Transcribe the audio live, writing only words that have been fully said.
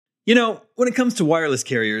You know, when it comes to wireless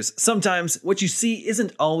carriers, sometimes what you see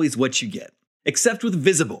isn't always what you get. Except with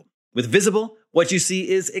Visible. With Visible, what you see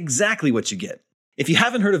is exactly what you get. If you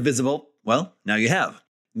haven't heard of Visible, well, now you have.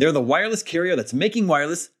 They're the wireless carrier that's making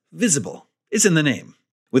wireless visible. It's in the name.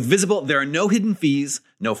 With Visible, there are no hidden fees,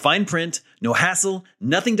 no fine print, no hassle,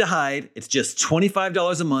 nothing to hide. It's just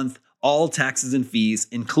 $25 a month, all taxes and fees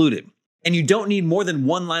included. And you don't need more than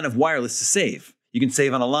one line of wireless to save. You can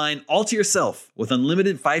save on a line all to yourself with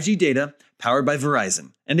unlimited 5G data powered by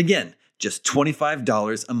Verizon. And again, just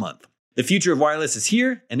 $25 a month. The future of wireless is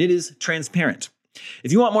here, and it is transparent.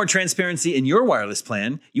 If you want more transparency in your wireless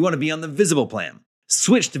plan, you want to be on the Visible plan.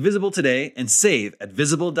 Switch to Visible today and save at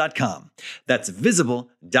Visible.com. That's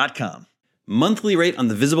Visible.com. Monthly rate on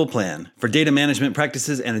the Visible plan. For data management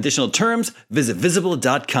practices and additional terms, visit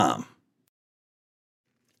Visible.com.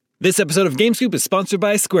 This episode of GameScoop is sponsored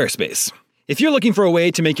by Squarespace. If you're looking for a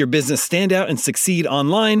way to make your business stand out and succeed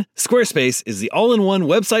online, Squarespace is the all-in-one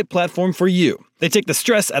website platform for you. They take the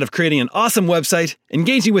stress out of creating an awesome website,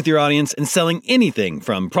 engaging with your audience, and selling anything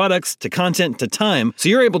from products to content to time, so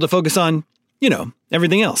you're able to focus on,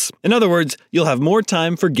 everything else. In other words, you'll have more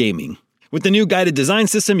time for gaming. With the new guided design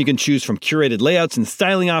system, you can choose from curated layouts and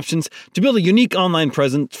styling options to build a unique online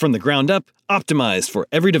presence from the ground up, optimized for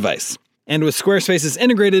every device. And with Squarespace's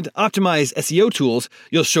integrated, optimized SEO tools,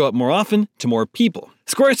 you'll show up more often to more people.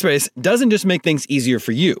 Squarespace doesn't just make things easier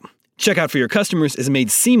for you. Checkout for your customers is made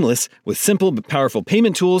seamless with simple but powerful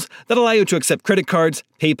payment tools that allow you to accept credit cards,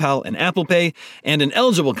 PayPal, and Apple Pay, and in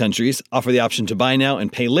eligible countries, offer the option to buy now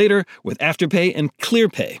and pay later with Afterpay and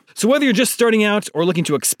ClearPay. So whether you're just starting out or looking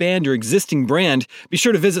to expand your existing brand, be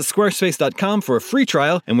sure to visit squarespace.com for a free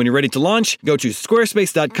trial, and when you're ready to launch, go to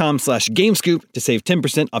squarespace.com/gamescoop to save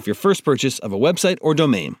 10% off your first purchase of a website or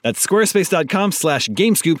domain. That's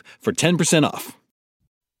squarespace.com/gamescoop for 10% off.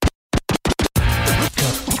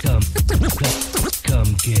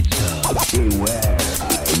 Come get some. Beware,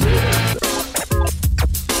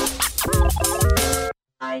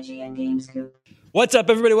 IGN GameScoop. What's up,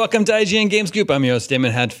 everybody? Welcome to IGN GameScoop. I'm your host,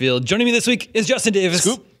 Damon Hatfield. Joining me this week is Justin Davis,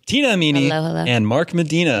 Scoop. Tina Amini, Hello. and Mark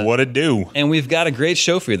Medina. What it do? And we've got a great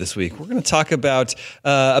show for you this week. We're going to talk about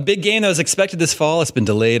a big game that was expected this fall. It's been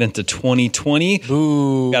delayed into 2020.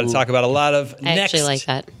 Ooh. Got to talk about a lot of I actually like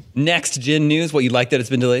that. next-gen news. What, you like that it's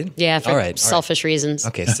been delayed? Yeah, for all right. selfish reasons.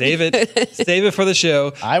 Okay, save it. Save it for the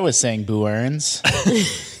show. I was saying Boo Earns.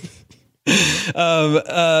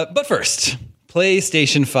 But first,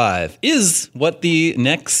 PlayStation 5 is what the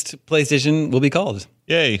next PlayStation will be called.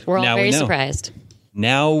 Yay. We're all Now we very know. surprised.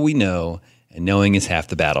 Now we know, and knowing is half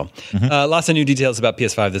the battle. Lots of new details about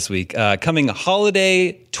PS5 this week. Coming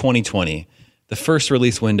holiday 2020, the first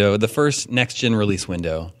release window, the first next-gen release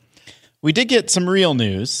window. We did get some real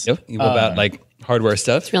news. Yep. About hardware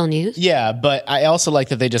stuff. It's real news. Yeah, but I also like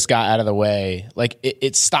that they just got out of the way. Like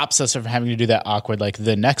it stops us from having to do that awkward, like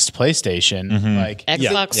the next PlayStation, like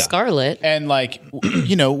Xbox Scarlet. and like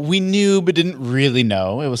we knew but didn't really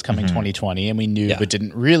know it was coming 2020, and we knew but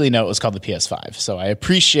didn't really know it was called the PS5. So I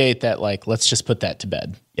appreciate that. Like, let's just put that to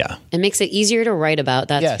bed. Yeah. It makes it easier to write about,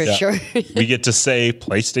 that's Yes. for Yeah. sure. We get to say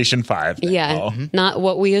PlayStation 5. Yeah, not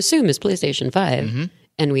what we assume is PlayStation 5.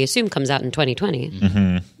 And we assume comes out in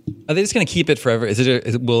 2020. Are they just going to keep it forever?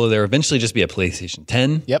 Will there eventually just be a PlayStation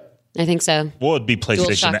 10? Yep. I think so. Well, it'd be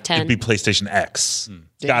PlayStation. DualShock 10. It'd be PlayStation X.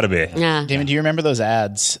 Gotta be. Yeah. Damon, do you remember those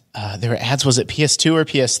ads? There were ads, was it PS2 or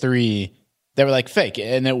PS3? They were like fake,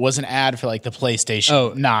 and it was an ad for like the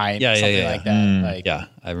PlayStation 9, something like that. Like Yeah,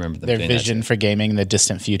 I remember them their doing that vision for gaming in the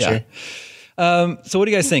distant future. So what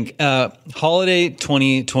do you guys think? Holiday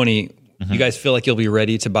 2020, you guys feel like you'll be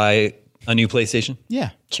ready to buy a new PlayStation?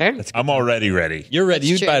 Yeah. Sure. I'm already ready. You're ready.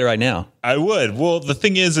 You'd true. buy it right now. I would. Well, the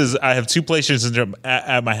thing is I have two PlayStations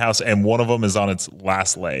at my house, and one of them is on its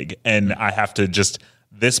last leg, and I have to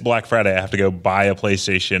this Black Friday, I have to go buy a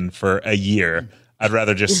PlayStation for a year. I'd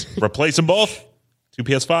rather just replace them both. Two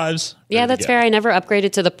PS5s. Yeah, that's fair. I never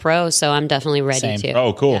upgraded to the Pro, so I'm definitely ready Same. to.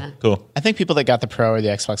 Oh, cool. Yeah. Cool. I think people that got the Pro or the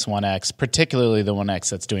Xbox One X, particularly the One X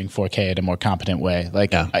that's doing 4K in a more competent way,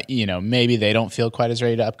 like, maybe they don't feel quite as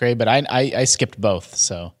ready to upgrade, but I skipped both.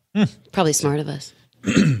 So Probably smart of us.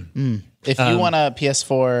 if you want a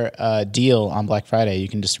PS4 deal on Black Friday, you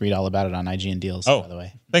can just read all about it on IGN Deals, by the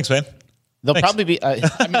way. Thanks, man. They'll probably be, I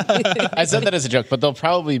said that as a joke, but they'll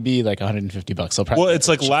probably be like $150. They'll probably Well, it's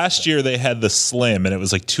like last year they had the Slim, and it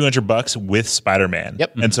was like $200 with Spider-Man.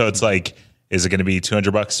 Yep. And so it's like, is it going to be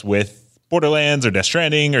 $200 with Borderlands or Death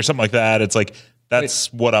Stranding or something like that? It's like,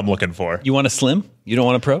 that's what I'm looking for. You want a Slim? You don't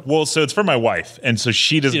want a Pro? Well, so it's for my wife, and so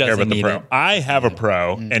she doesn't care doesn't about the need Pro. it. I have a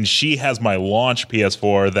Pro, and she has my launch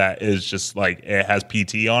PS4 that is just like it has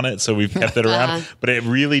PT on it, so we've kept it around. But it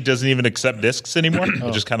really doesn't even accept discs anymore.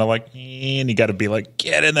 It's just kind of like, and you got to be like,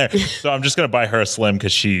 get in there. So I'm just gonna buy her a Slim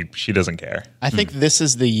because she doesn't care. I think this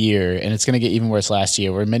is the year, and it's going to get even worse last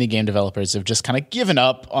year, where many game developers have just kind of given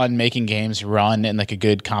up on making games run in like a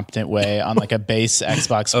good, competent way on like a base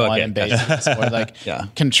Xbox One okay. and base PS4. Like Yeah.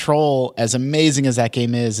 Control, as amazing as that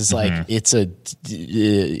game is like it's a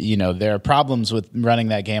there are problems with running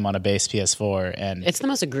that game on a base PS4, and It's the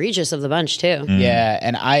most egregious of the bunch, too. yeah,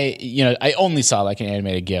 and I only saw like an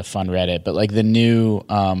animated GIF on Reddit, but like the new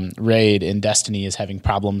raid in Destiny is having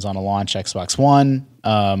problems on a launch Xbox One.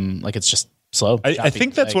 Like it's just slow. I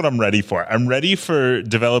think that's what I'm ready for. I'm ready for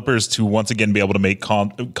developers to once again be able to make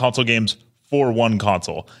console games for one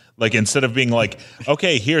console. Like instead of being like,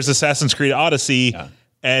 okay, here's Assassin's Creed Odyssey.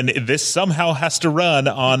 And this somehow has to run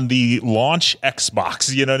on the launch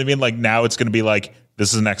Xbox. You know what I mean? Like now it's going to be like,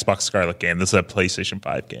 this is an Xbox Scarlet game. This is a PlayStation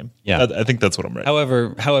 5 game. Yeah. I think that's what I'm ready.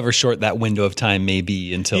 However short that window of time may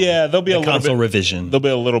be until There'll be the a little console bit, revision. There'll be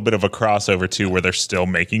a little bit of a crossover too, where they're still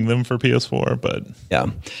making them for PS4. But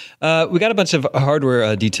Yeah. We got a bunch of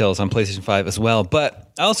hardware details on PlayStation 5 as well.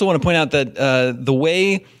 But I also want to point out that the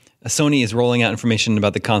way Sony is rolling out information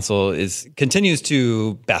about the console continues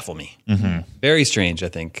to baffle me. Very strange, I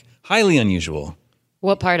think. Highly unusual.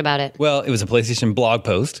 What part about it? Well, it was a PlayStation blog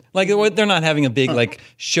post. Like they're not having a big like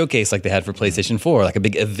showcase like they had for PlayStation 4, like a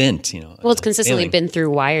big event, Well, it's consistently Mailing. been through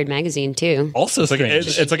Wired magazine, too. Also it's like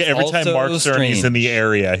strange. it's like every time Also Mark Cerny's strange. in the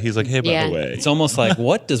area, he's like, hey, by Yeah. the way. It's almost like,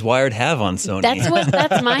 what does Wired have on Sony?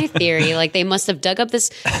 That's my theory. Like they must have dug up this,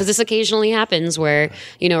 because this occasionally happens where,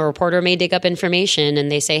 a reporter may dig up information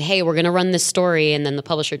and they say, hey, we're going to run this story. And then the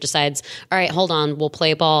publisher decides, all right, hold on, we'll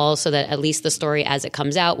play ball so that at least the story as it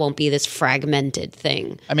comes out won't be this fragmented thing.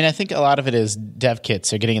 I mean, I think a lot of it is dev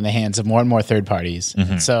kits are getting in the hands of more and more third parties.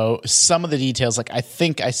 So some of the details, like I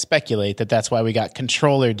speculate that's why we got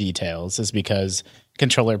controller details, is because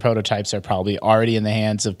controller prototypes are probably already in the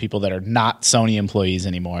hands of people that are not Sony employees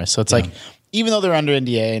anymore. So it's like, even though they're under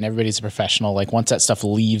NDA and everybody's a professional, like once that stuff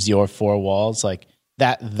leaves your four walls, like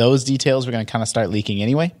those details were going to kind of start leaking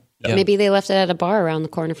anyway. Yeah. Maybe they left it at a bar around the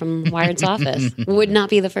corner from Wired's office. Would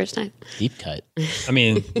not be the first time. Deep cut. I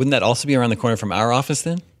mean, wouldn't that also be around the corner from our office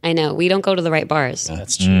then? I know. We don't go to the right bars.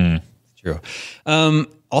 That's true. True.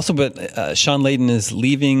 Also, but Sean Layden is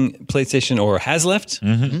leaving PlayStation or has left.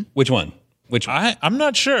 Which one? Which I'm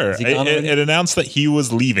not sure. he gone already? It announced that he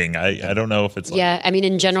was leaving. I don't know if it's like, Yeah, I mean,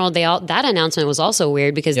 in general, that announcement was also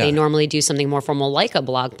weird because Yeah. they normally do something more formal, like a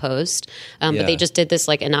blog post, Yeah. but they just did this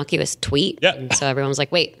like innocuous tweet. Yeah. And so everyone was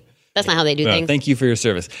like, "Wait, that's not how they do things." Thank you for your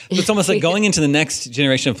service. It's almost like going into the next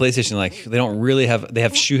generation of PlayStation. Like they don't really have. They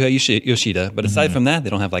have Shuhei Yoshida, but aside from that, they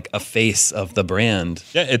don't have like a face of the brand.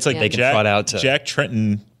 Yeah, it's like They can trot out to- Jack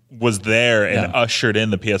Trenton was there and ushered in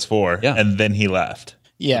the PS4, Yeah. and then he left.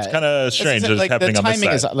 Yeah, It's kinda strange that it's like happening the on this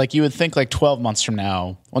timing side. is like you would think like 12 months from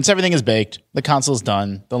now, once everything is baked, the console's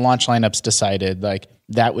done, the launch lineup's decided, like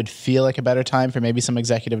that would feel like a better time for maybe some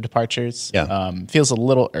executive departures. Yeah. Feels a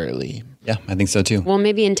little early. Yeah, I think so too. Well,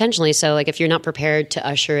 maybe intentionally. So, like, if you're not prepared to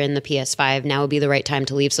usher in the PS5, now would be the right time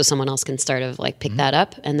to leave, so someone else can start of like pick that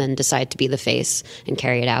up and then decide to be the face and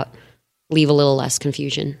carry it out. Leave a little less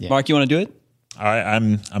confusion. Mark, you want to do it?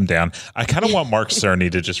 I'm down. I kind of want Mark Cerny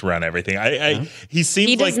to just run everything. He seems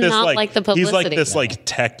He like does this not like the he's like publicity. this like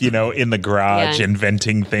tech, in the garage Yeah.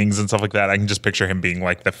 inventing things and stuff like that. I can just picture him being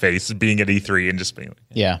like the face, being at E3 and just being like,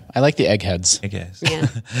 Yeah. I like the eggheads. hey guys. Yeah.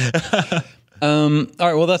 All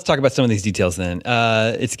right, well, let's talk about some of these details then.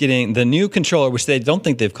 It's getting the new controller, which they don't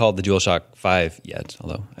think they've called the DualShock 5 yet,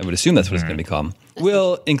 although I would assume that's what it's going to be called,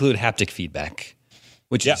 will include haptic feedback,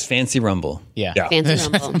 which is fancy rumble. Yeah. Yeah. Fancy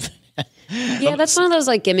rumble. Yeah, that's one of those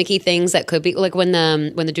like gimmicky things that could be like when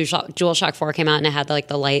the DualShock 4 came out and it had like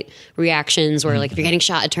the light reactions where like if you're getting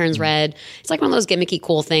shot it turns red. It's like one of those gimmicky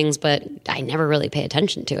cool things, but I never really pay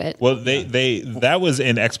attention to it. Well, that was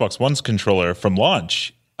in Xbox One's controller from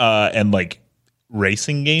launch, and like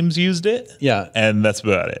racing games used it. Yeah. and that's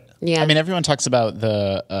about it. Yeah, I mean, everyone talks about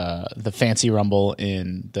the fancy rumble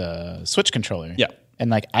in the Switch controller. Yeah. And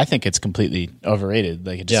like, I think it's completely overrated.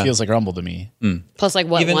 Like, it just Yeah. feels like rumble to me. plus like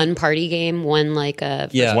what even- one party game, one like a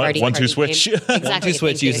first Yeah. party One, two party switch. game. Exactly. 2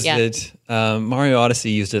 Switch thank you. uses Yeah. it. Mario Odyssey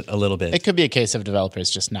used it a little bit. It could be a case of developers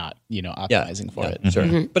just not, optimizing for it.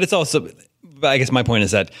 Sure. But it's also, but I guess my point is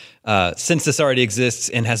that since this already exists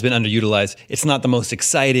and has been underutilized, it's not the most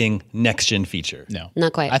exciting next gen feature. No.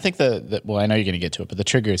 Not quite. I think well, I know you're going to get to it, but the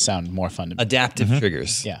triggers sound more fun to me. Adaptive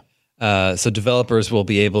triggers. Yeah. So developers will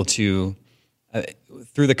be able to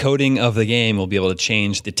through the coding of the game, we'll be able to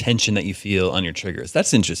change the tension that you feel on your triggers.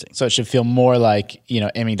 That's interesting. So it should feel more like,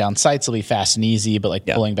 aiming down sights will be fast and easy, but like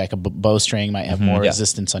pulling back a bowstring might have more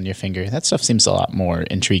resistance on your finger. That stuff seems a lot more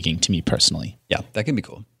intriguing to me personally. Yeah, that can be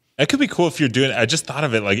cool. It could be cool if you're doing. I just thought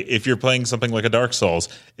of it like if you're playing something like a Dark Souls,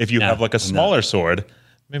 if you have like a smaller sword.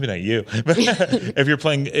 Maybe not you, but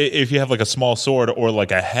if you have like a small sword or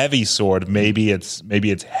like a heavy sword, maybe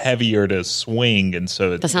it's heavier to swing, and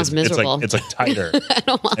so that sounds miserable. It's like tighter.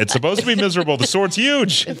 It's supposed to be miserable. The sword's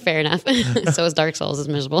huge. Fair enough. So is Dark Souls is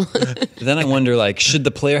miserable. Then I wonder, like, should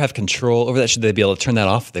the player have control over that? Should they be able to turn that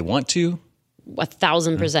off if they want to?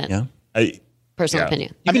 1,000%. Yeah. Personal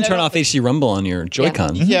opinion. You can turn off HD Rumble on your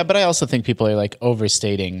Joy-Con. Yeah, but I also think people are like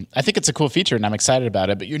overstating. I think it's a cool feature and I'm excited about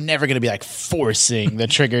it, but you're never going to be like forcing the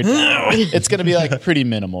trigger down. It's going to be like pretty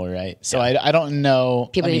minimal, right? So I don't know.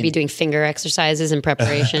 People need to be doing finger exercises in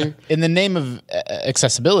preparation. In the name of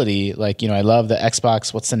accessibility, like, I love the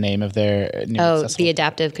Xbox. What's the name of their new the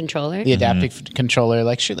adaptive controller? The adaptive controller,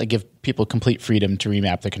 like give people complete freedom to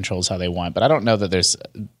remap the controls how they want. But I don't know that there's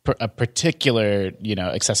a particular,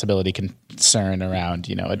 accessibility concern around,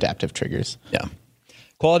 adaptive triggers. Yeah.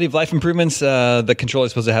 Quality of life improvements. The controller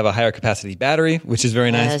is supposed to have a higher capacity battery, which is very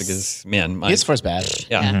nice because, man, my PS4's bad.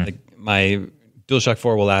 Yeah. Like my DualShock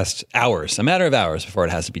 4 will last hours, a matter of hours before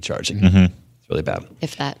it has to be charging. It's really bad.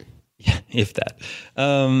 If that. Yeah, if that.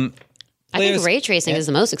 I think ray tracing is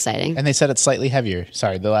the most exciting. And they said it's slightly heavier.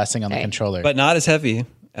 Sorry, the last thing on the controller. But not as heavy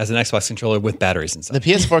as an Xbox controller with batteries inside. The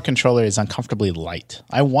PS4 controller is uncomfortably light.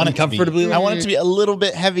 I want it to be a little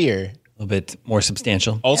bit heavier. A little bit more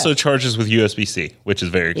substantial. Also charges with USB-C, which is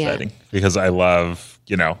very exciting because I love,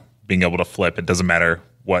 being able to flip. It doesn't matter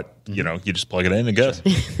what, you just plug it in and it goes.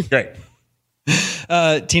 Great.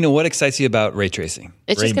 Tina, what excites you about ray tracing?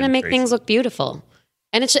 It's just going to make things look beautiful.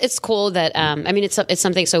 And it's cool that, it's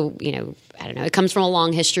something, so, I don't know, it comes from a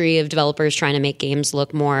long history of developers trying to make games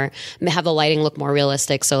have the lighting look more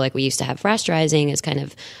realistic. So like we used to have rasterizing as kind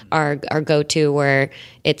of our go-to, where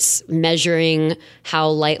it's measuring how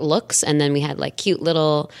light looks. And then we had like cute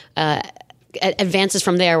little, advances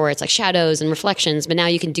from there where it's like shadows and reflections, but now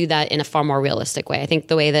you can do that in a far more realistic way. I think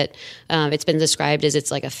the way that it's been described is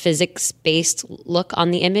it's like a physics-based look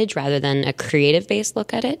on the image rather than a creative-based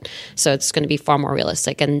look at it. So it's going to be far more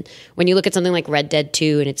realistic. And when you look at something like Red Dead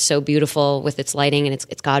 2 and it's so beautiful with its lighting and it's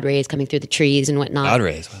God rays coming through the trees and whatnot. God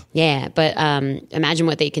rays. Wow. Yeah, but imagine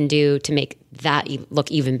what they can do to make that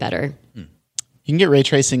look even better. You can get ray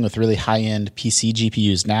tracing with really high-end PC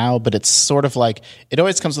GPUs now, but it's sort of like, it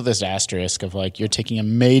always comes with this asterisk of like, you're taking a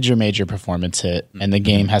major, major performance hit and the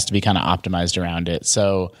game has to be kind of optimized around it.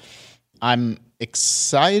 So I'm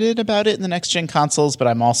excited about it in the next gen consoles, but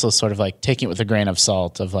I'm also sort of like taking it with a grain of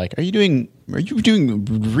salt of like, are you doing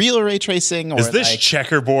real ray tracing? Or is this like,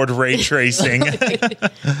 checkerboard ray tracing?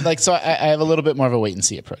 So I have a little bit more of a wait and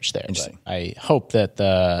see approach there. But I hope that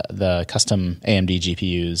the custom AMD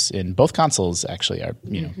GPUs in both consoles actually are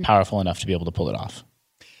powerful enough to be able to pull it off.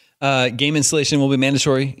 Game installation will be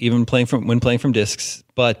mandatory, even when playing from discs.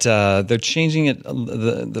 But they're changing it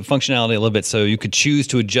the functionality a little bit, so you could choose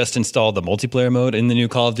to just install the multiplayer mode in the new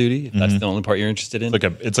Call of Duty if that's the only part you're interested in.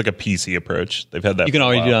 It's like a PC approach. They've had that. You can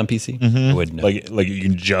already do it on PC. I wouldn't know. Like you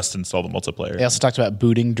can just install the multiplayer. They also talked about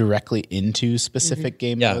booting directly into specific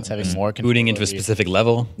game modes, having more control. Booting into a specific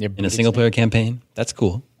level in a single player campaign. That's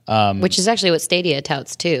cool. Which is actually what Stadia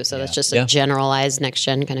touts too. So that's just a generalized next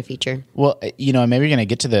gen kind of feature. Well, maybe you're going to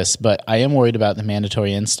get to this, but I am worried about the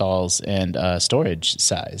mandatory installs and storage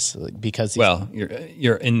size because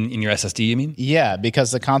you're in your SSD, you mean? Yeah,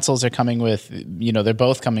 because the consoles are coming with, they're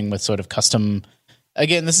both coming with sort of custom.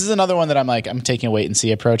 Again, this is another one that I'm taking a wait and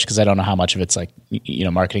see approach because I don't know how much of it's like,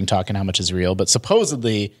 marketing talk and how much is real. But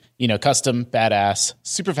supposedly, custom, badass,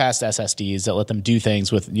 super fast SSDs that let them do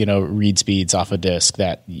things with, read speeds off a disk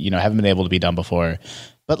that, haven't been able to be done before.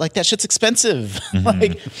 But like that shit's expensive.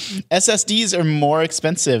 Like SSDs are more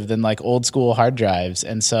expensive than like old school hard drives.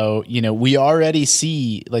 And so, we already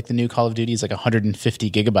see like the new Call of Duty is like 150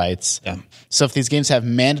 gigabytes. Yeah. So if these games have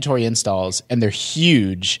mandatory installs and they're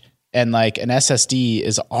huge, and like an SSD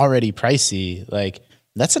is already pricey, like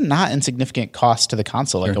that's a not insignificant cost to the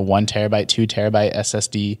console, like a 1 terabyte, 2 terabyte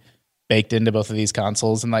SSD baked into both of these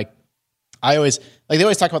consoles. And like they always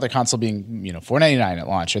talk about their console being, $499 at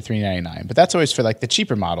launch or $399, but that's always for like the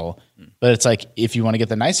cheaper model. But it's like, if you want to get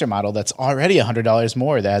the nicer model, that's already $100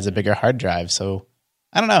 more that has a bigger hard drive. So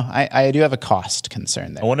I don't know. I do have a cost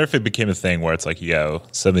concern there. I wonder if it became a thing where it's like,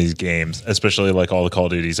 some of these games, especially like all the Call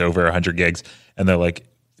of Duties over 100 gigs, and they're like,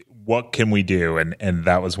 what can we do? And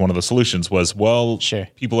that was one of the solutions was,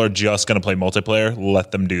 people are just going to play multiplayer.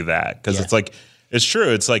 Let them do that. Because it's like It's true.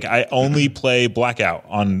 It's like I only play Blackout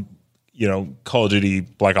on, Call of Duty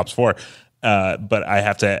Black Ops 4, but I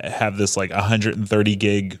have to have this like 130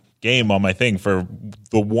 gig game on my thing for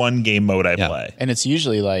the one game mode I play. And it's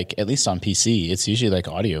usually like, at least on PC, it's usually like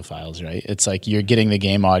audio files, right? It's like you're getting the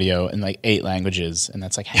game audio in like 8 languages, and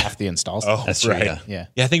that's like half the install stuff. That's true. Right. Yeah.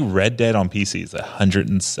 Yeah. I think Red Dead on PC is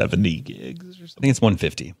 170 gigs or I something. think it's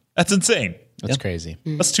 150. That's insane. That's crazy.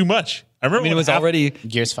 That's too much. I remember I mean, it was already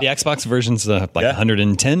Gears 5. the Xbox version's like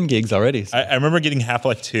 110 gigs already. So. I remember getting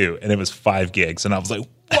Half-Life 2 and it was 5 gigs and I was like,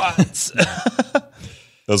 what?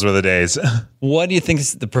 Those were the days. What do you think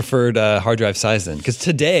is the preferred hard drive size then? Because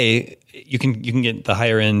today you can get the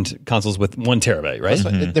higher end consoles with 1 terabyte, right?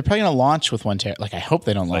 They're probably going to launch with 1 terabyte. Like, I hope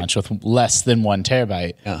they don't launch with less than 1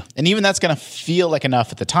 terabyte. Yeah. And even that's going to feel like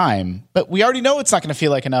enough at the time. But we already know it's not going to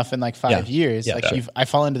feel like enough in like 5 years. Yeah, like sure. I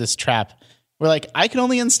fall into this trap where like I can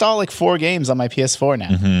only install like 4 games on my PS4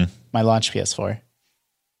 now. My launch PS4.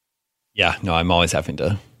 Yeah, no, I'm always having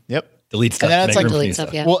to Yep. delete stuff. And then to it's make like room for new delete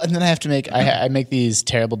stuff, yeah. Well, and then I have to make I make these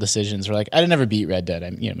terrible decisions where like I didn't ever beat Red Dead. I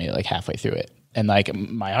made it like halfway through it, and like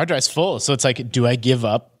my hard drive's full. So it's like, do I give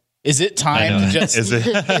up? Is it time to just? Is it?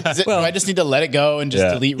 Do I just need to let it go and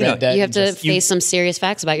just delete Red Dead? You have and to just- face some serious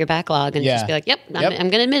facts about your backlog and just be like, "Yep, I'm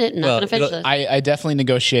going to admit it. I'm not going to finish this." I definitely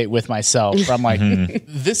negotiate with myself. Where I'm like,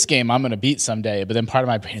 this game I'm going to beat someday, but then part of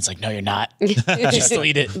my brain is like, no, you're not. Just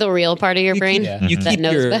delete it. The real part of your brain you that keep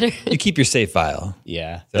knows your better. you keep your save file.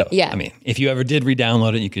 Yeah. So, Yeah. I mean, if you ever did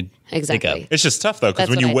re-download it, you could Exactly. pick up. It's just tough though, because That's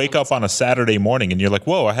when what you I wake up on a Saturday morning and you're like,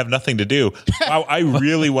 "Whoa, I have nothing to do. Wow, I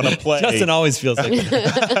really want to play." Justin always feels like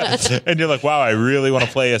that. And you're like, "Wow, I really want to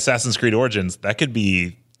play Assassin's Creed Origins." That could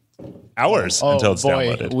be hours until it's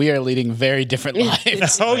downloaded. we are leading very different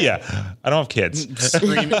lives. Oh yeah, I don't have kids.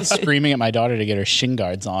 Screaming at my daughter to get her shin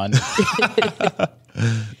guards on.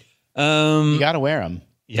 You got to wear them.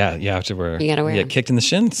 Yeah, you have to wear. You gotta wear get them. kicked in the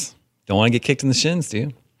shins. Don't want to get kicked in the shins, do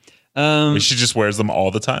you? She just wears them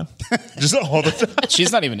all the time. Just all the time.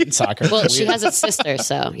 She's not even in soccer. Well, she has a sister,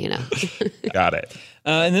 so Got it.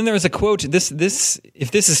 And then there was a quote. If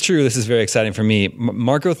this is true, this is very exciting for me.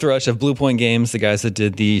 Marco Thrush of Blue Point Games, the guys that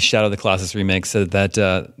did the Shadow of the Colossus remake, said that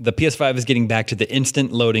the PS5 is getting back to the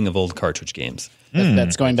instant loading of old cartridge games.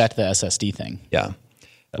 That's going back to the SSD thing. Yeah.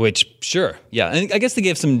 Which, sure. Yeah. And I guess they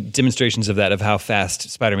gave some demonstrations of that, of how fast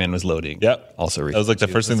Spider-Man was loading. Yep. Also, that was like the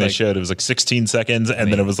first thing they like, showed. It was like 16 seconds, and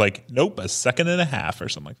then it was like, nope, a second and a half or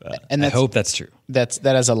something like that. And I hope that's true. that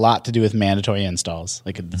has a lot to do with mandatory installs.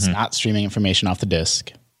 Like it's not streaming information off the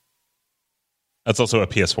disk. That's also a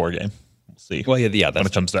PS4 game. We'll see. Well, yeah, when that's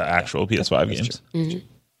it comes to actual PS5 games.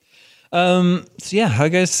 So yeah, how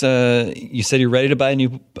guys? You said you're ready to buy a new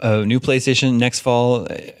PlayStation next fall.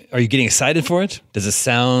 Are you getting excited for it? Does it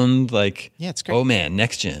sound like? Yeah, it's great. Oh man,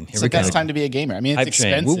 next gen. Here It's we like go. best time to be a gamer. I mean, it's Hype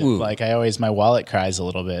train. expensive. Woo-woo. Like my wallet cries a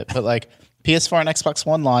little bit, but like PS4 and Xbox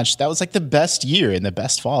One launch, that was like the best year and the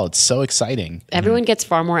best fall. It's so exciting. everyone gets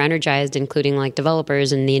far more energized, including like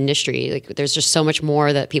developers in the industry. Like there's just so much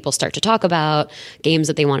more that people start to talk about, games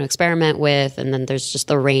that they want to experiment with, and then there's just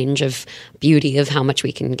the range of beauty of how much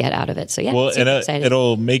we can get out of it. So yeah, Well, it's super and exciting.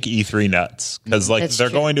 it'll make E3 nuts because like That's they're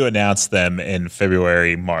true. going to announce them in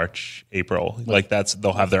February, March, April. Like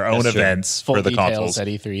they'll have their own That's true. events Full for the details consoles. at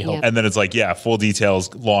E3. Yeah. And then it's like, full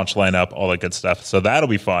details, launch lineup, all that good stuff. So that'll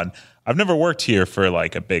be fun. I've never worked here for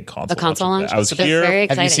like a big console. console launch? I was That's here. very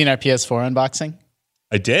Have you exciting. seen our PS4 unboxing?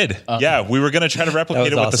 I did. Yeah, we were going to try to replicate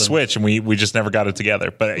was it with the awesome. Switch, and we just never got it together.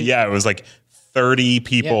 But yeah, it was like 30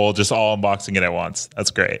 people just all unboxing it at once. That's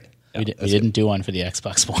great. We didn't do one for the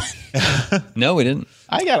Xbox One. No, we didn't.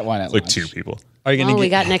 I got one at Like launch. 2 people. Are you going Oh, to we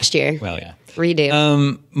get? got next year. Well, yeah.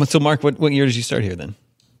 Redo. So Mark, what year did you start here then?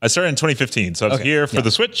 I started in 2015, so I was Okay. here for Yeah.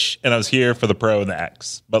 the Switch, and I was here for the Pro and the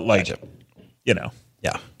X. But like, Gotcha. Yeah.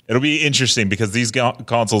 it'll be interesting because these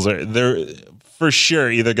consoles they're for sure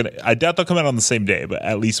either gonna. I doubt they'll come out on the same day, but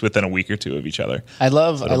at least within a week or two of each other. I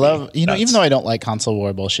love, even nuts. though I don't like console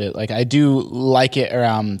war bullshit, like I do like it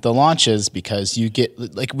around the launches because you get,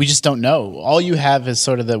 like, we just don't know. All you have is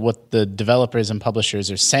sort of what the developers and publishers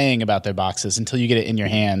are saying about their boxes until you get it in your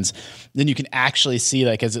hands. Then you can actually see,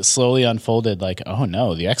 like, as it slowly unfolded, like, oh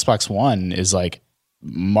no, the Xbox One is like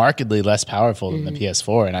markedly less powerful than the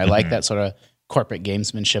PS4. And I like that sort of corporate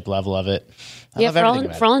gamesmanship level of it. I love everything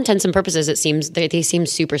about for all intents and purposes, it seems they seem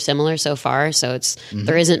super similar so far. So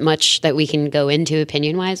there isn't much that we can go into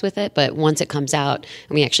opinion wise with it. But once it comes out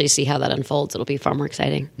and we actually see how that unfolds, it'll be far more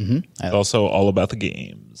exciting. It's also all about the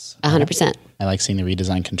games. 100%. it. I like seeing the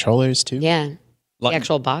redesigned controllers too. Yeah. The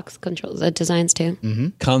actual box controls, designs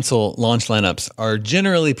too. Console launch lineups are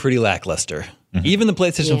generally pretty lackluster. Even the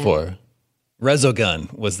PlayStation Yeah. 4.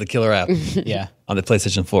 Resogun was the killer app Yeah. on the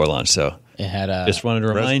PlayStation 4 launch. So It had just wanted to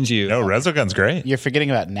remind you. No, Resogun's great. You're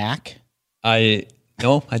forgetting about Knack.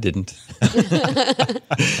 No, I didn't.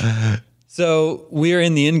 So we're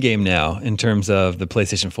in the end game now in terms of the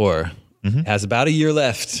PlayStation 4. It has about a year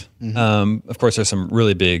left. Of course, there's some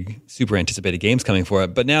really big, super anticipated games coming for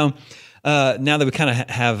it. But now that we kind of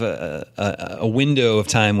have a window of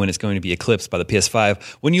time when it's going to be eclipsed by the PS5,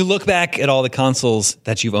 when you look back at all the consoles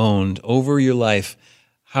that you've owned over your life,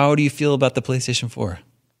 how do you feel about the PlayStation 4?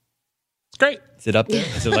 It's great. Is it up there?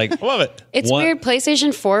 Is it like I love it. It's What- weird.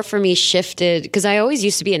 PlayStation 4 for me shifted because I always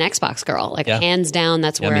used to be an Xbox girl. Like, Yeah. hands down,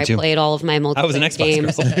 that's where me I too. played all of my multiplayer I was an Xbox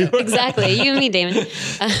games. girl. Exactly. You and me, Damon.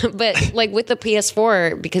 But like with the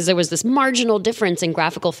PS4, because there was this marginal difference in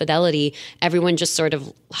graphical fidelity, everyone just sort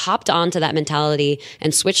of hopped onto that mentality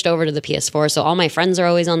and switched over to the PS4. So all my friends are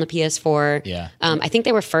always on the PS4. Yeah. I think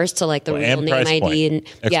they were first to like the real And name price ID. point.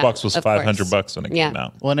 And, Xbox was of $500 course. when it Yeah. came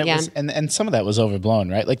out. Well, and it Yeah. was, and some of that was overblown,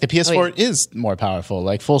 right? Like the PS4 is more powerful,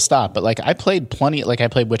 like full stop. But like I played plenty, like I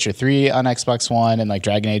played Witcher 3 on Xbox One and like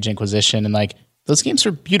Dragon Age Inquisition, and like those games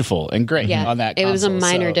were beautiful and great Yeah. on that. It was a console,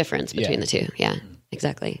 minor so, difference between yeah. the two. Yeah.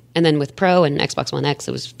 Exactly. And then with Pro and Xbox One X,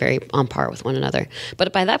 it was very on par with one another.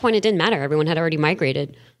 But by that point, it didn't matter. Everyone had already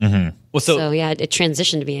migrated. well? So So yeah, it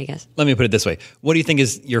transitioned me, I guess. let me put it this way: what do you think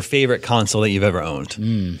is your favorite console that you've ever owned?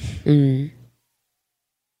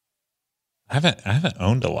 I haven't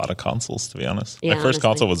owned a lot of consoles, to be honest. Yeah, My first honestly.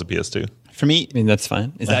 console was a PS2. For me, I mean, that's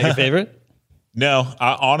fine. Is that your favorite? No,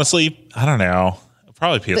 honestly, I don't know.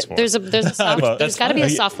 Probably PS4. But there's a soft, there's got to be a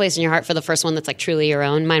soft place in your heart for the first one that's like truly your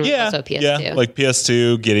own. Mine was also a PS2. Yeah, like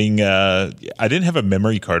PS2 getting I didn't have a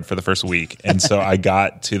memory card for the first week. And so I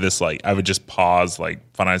got to this, like, I would just pause like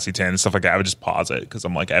Final Fantasy X and stuff like that. I would just pause it because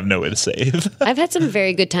I'm like, I have no way to save. I've had some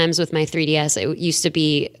very good times with my 3DS. It used to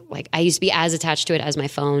be like I used to be as attached to it as my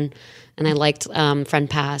phone, and I liked Friend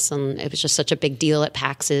Pass, and it was just such a big deal at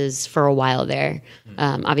PAXs for a while there.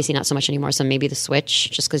 Obviously, not so much anymore. So maybe the Switch,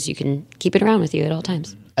 just because you can keep it around with you at all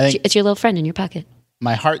times. I think- It's your little friend in your pocket.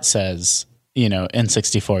 my heart says,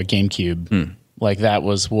 N64, GameCube. Like that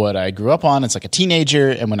was what I grew up on as like a teenager.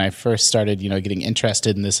 And when I first started, getting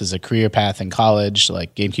interested in this as a career path in college,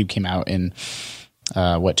 like GameCube came out in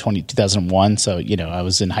 2001. So, I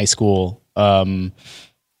was in high school.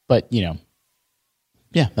 But,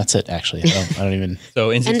 yeah, that's it actually. I don't even. So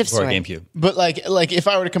End of N64, story. GameCube. But like if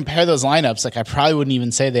I were to compare those lineups, like I probably wouldn't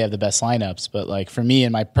even say they have the best lineups. But like for me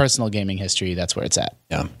in my personal gaming history, that's where it's at.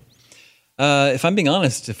 Yeah. If I'm being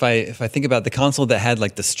honest, if I think about the console that had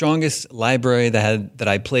like the strongest library that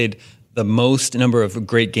I played the most number of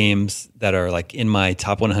great games that are like in my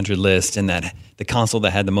top 100 list, and that the console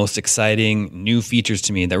that had the most exciting new features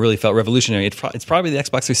to me that really felt revolutionary, it's probably the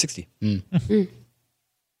Xbox 360. It's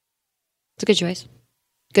a good choice.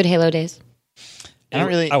 Good Halo days.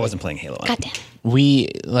 I wasn't playing Halo. God damn.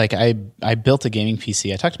 I built a gaming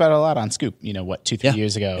PC. I talked about it a lot on Scoop, 2-3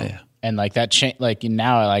 years ago. Yeah. And like that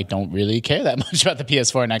now I like don't really care that much about the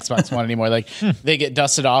PS4 and Xbox One anymore. Like they get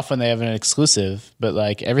dusted off when they have an exclusive, but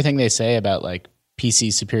like everything they say about like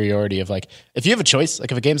PC superiority of like if you have a choice,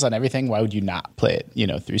 like if a game's on everything, why would you not play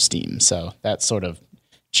it, through Steam? So that sort of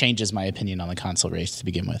changes my opinion on the console race to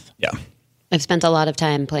begin with. Yeah. I've spent a lot of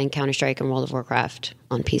time playing Counter-Strike and World of Warcraft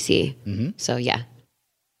on PC. So yeah,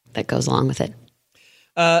 that goes along with it.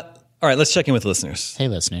 All right, let's check in with listeners. Hey,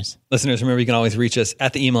 listeners. Listeners, remember you can always reach us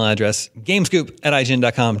at the email address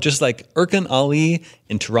gamescoop@ign.com, just like Erkan Ali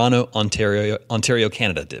in Toronto, Ontario,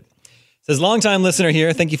 Canada did. Says, longtime listener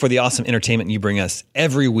here. Thank you for the awesome entertainment you bring us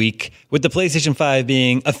every week. With the PlayStation 5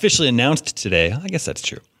 being officially announced today, I guess that's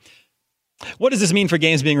true. What does this mean for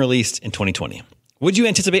games being released in 2020? Would you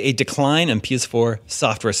anticipate a decline in PS4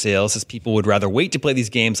 software sales as people would rather wait to play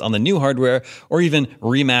these games on the new hardware or even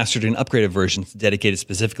remastered and upgraded versions dedicated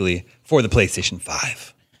specifically for the PlayStation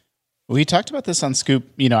 5? We talked about this on Scoop.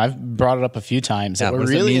 I've brought it up a few times. Yeah, that what we're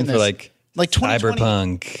does that really mean in for this, like 2020,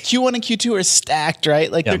 Cyberpunk? Q1 and Q2 are stacked,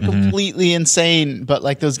 right? Like they're completely insane, but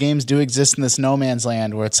like those games do exist in this no man's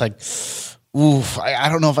land where it's like, oof, I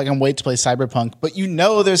don't know if I can wait to play Cyberpunk, but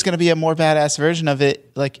there's going to be a more badass version of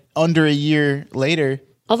it like under a year later.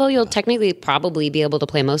 Although you'll technically probably be able to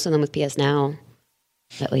play most of them with PS Now,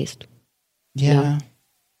 at least. Yeah.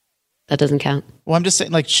 That doesn't count. Well, I'm just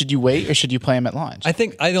saying, like, should you wait or should you play them at launch? I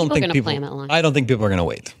don't People are think gonna people. play 'em at launch. I don't think people are going to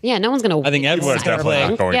wait. Yeah, no one's going to. I think everyone's People are going to definitely play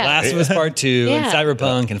not going to Last of Us Part 2 and Yeah.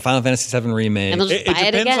 Cyberpunk and Final Fantasy VII Remake. And they'll just It buy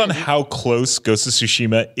it depends again. on how close Ghost of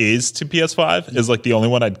Tsushima is to PS5 is like the only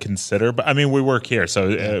one I'd consider. But I mean, we work here, so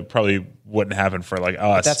it probably wouldn't happen for like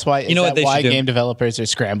us. That's why. You know what they why should do? game developers are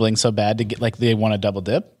scrambling so bad to get like they want to double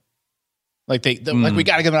dip. Like like we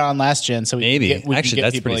got to get it on last gen, so we Maybe. can get, we Actually, can get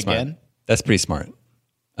that's people pretty smart. again. That's pretty smart.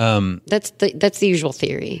 That's the usual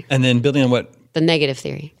theory, And then building on what the negative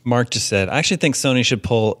theory. Mark just said, I actually think Sony should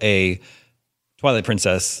pull a Twilight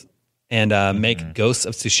Princess and make Ghosts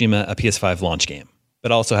of Tsushima a PS5 launch game,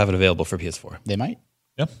 but also have it available for PS4. They might.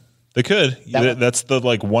 Yeah, they could. That's the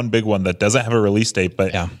like one big one that doesn't have a release date.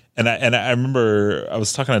 But Yeah. and I remember I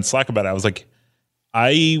was talking on Slack about it. I was like,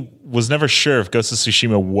 I was never sure if Ghost of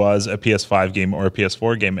Tsushima was a PS5 game or a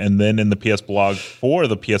PS4 game. And then in the PS blog for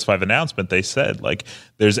the PS5 announcement, they said like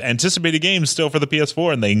there's anticipated games still for the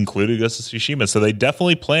PS4, and they included Ghost of Tsushima. So they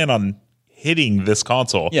definitely plan on hitting this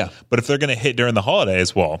console. Yeah. But if they're going to hit during the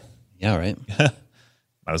holidays, well, Yeah, right. might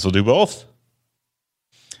as well do both.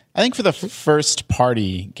 I think for the first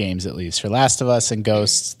party games, at least for Last of Us and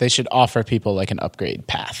Ghosts, they should offer people like an upgrade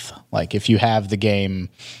path. Like if you have the game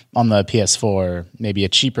on the PS4, maybe a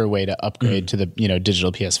cheaper way to upgrade to the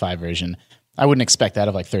digital PS5 version. I wouldn't expect that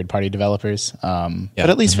of like third party developers, but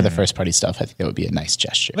at least for the first party stuff, I think that would be a nice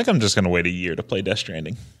gesture. I think I'm just going to wait a year to play Death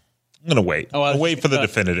Stranding. I'm going to wait. I'll wait for the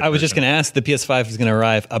definitive. I was just going to ask, the PS5 is going to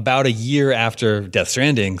arrive about a year after Death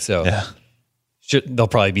Stranding, so there'll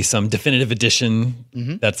probably be some definitive edition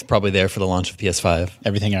that's probably there for the launch of PS5.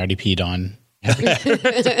 Everything I already peed on.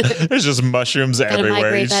 There's just mushrooms everywhere. You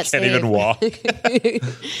migrate just that can't even save. walk.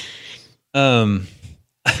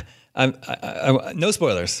 No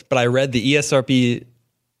spoilers, but I read the ESRB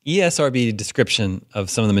description of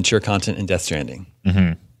some of the mature content in Death Stranding.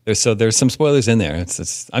 There's some spoilers in there.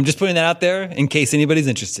 I'm just putting that out there in case anybody's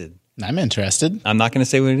interested. I'm interested. I'm not going to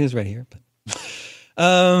say what it is right here, but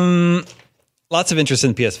lots of interest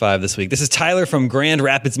in PS5 this week. This is Tyler from Grand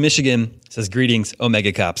Rapids, Michigan. Says, greetings,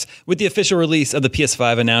 Omega Cops. With the official release of the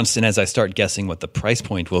PS5 announced, and as I start guessing what the price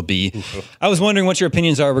point will be, I was wondering what your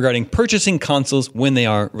opinions are regarding purchasing consoles when they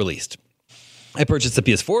are released. I purchased the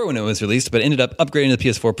PS4 when it was released, but ended up upgrading to the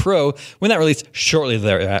PS4 Pro when that released shortly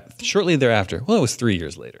thereafter. Well, it was 3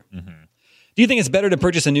 years later. Do you think it's better to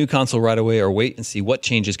purchase a new console right away or wait and see what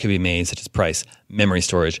changes could be made, such as price, memory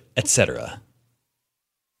storage, etc.?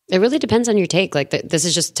 It really depends on your take. Like this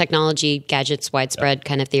is just technology, gadgets, widespread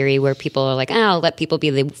kind of theory where people are like, I'll let people be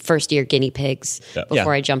the first year guinea pigs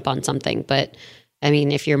before I jump on something. But I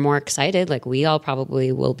mean, if you're more excited, like we all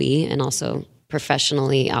probably will be, and also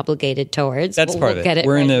professionally obligated towards, that's part of it. Get it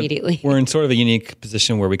immediately. We're in sort of a unique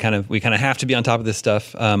position where we kind of have to be on top of this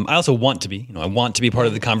stuff. I also want to be, I want to be part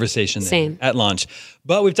of the conversation at launch.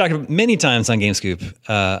 But we've talked many times on GameScoop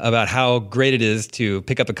about how great it is to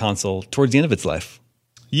pick up a console towards the end of its life.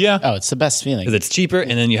 Yeah. Oh, it's the best feeling. Because it's cheaper,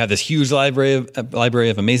 and then you have this huge library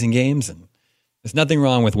of amazing games, and there's nothing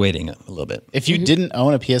wrong with waiting a little bit. If you didn't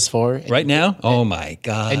own a PS4 right now, oh my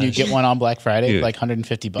god! And you get one on Black Friday, Dude. like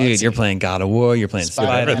 $150. Dude, you're playing God of War, you're playing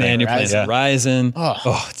Spider-Man, you're playing Horizon.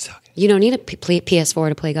 Oh, it's so good. You don't need a PS4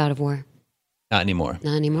 to play God of War. Not anymore.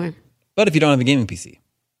 Not anymore. But if you don't have a gaming PC,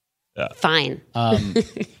 fine.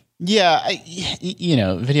 Yeah,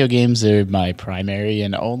 video games are my primary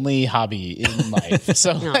and only hobby in life.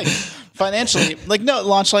 So like, financially,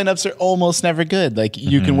 launch lineups are almost never good. Like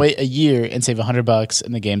you can wait a year and save $100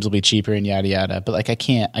 and the games will be cheaper and yada yada. But like I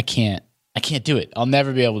can't do it. I'll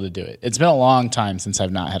never be able to do it. It's been a long time since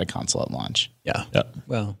I've not had a console at launch. Yeah.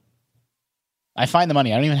 Well, I find the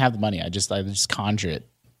money. I don't even have the money. I just conjure it.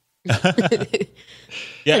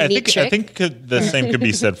 Yeah, I think the same could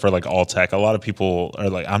be said for like all tech. A lot of people are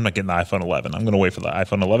like, I'm not getting the iPhone 11. I'm going to wait for the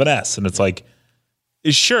iPhone 11s. And it's like,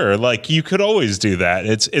 sure, like you could always do that.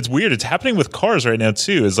 It's weird. It's happening with cars right now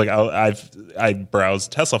too. It's like I browse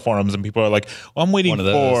Tesla forums and people are like, well, I'm waiting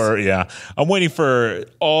for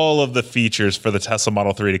all of the features for the Tesla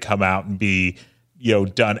Model 3 to come out and be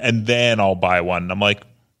done, and then I'll buy one. And I'm like,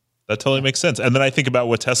 that totally makes sense. And then I think about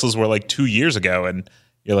what Teslas were like 2 years ago, and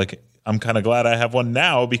you're like, I'm kind of glad I have one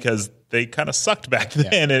now because they kind of sucked back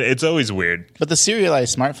then. And it's always weird. But the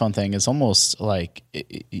serialized smartphone thing is almost like,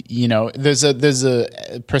 there's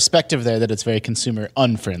a perspective there that it's very consumer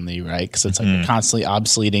unfriendly, right? Because it's like they're constantly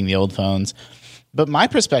obsoleting the old phones. But my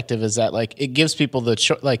perspective is that like it gives people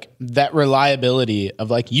that reliability of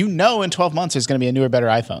like, in 12 months there's going to be a newer, better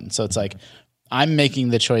iPhone. So it's like, I'm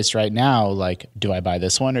making the choice right now, like, do I buy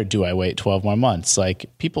this one or do I wait 12 more months? Like,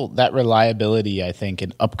 that reliability, I think,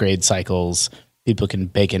 in upgrade cycles, people can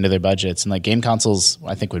bake into their budgets. And, like, game consoles,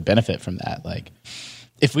 I think, would benefit from that. Like,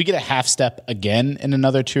 if we get a half step again in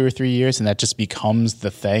another 2 or 3 years and that just becomes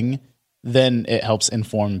the thing, then it helps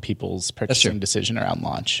inform people's purchasing decision around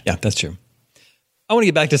launch. Yeah, that's true. I want to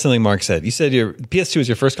get back to something Mark said. You said your PS2 is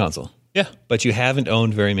your first console. Yeah. But you haven't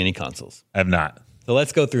owned very many consoles. I have not. So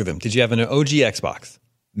let's go through them. Did you have an OG Xbox?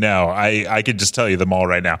 No, I could just tell you them all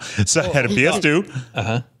right now. So I had a PS2.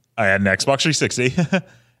 I had an Xbox 360.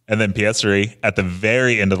 And then PS3 at the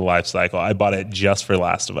very end of the life cycle, I bought it just for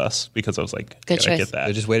Last of Us because I was like, Good gotta choice. get that.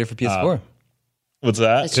 I just waited for PS4. What's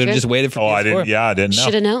that? That's Could have true. just waited for PS4. I didn't. Yeah, I didn't know.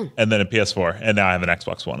 Shoulda known. And then a PS4, and now I have an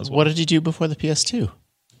Xbox One as well. What did you do before the PS2?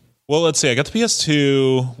 Well, let's see. I got the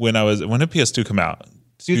PS2 when did PS2 come out?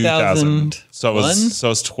 2001? So I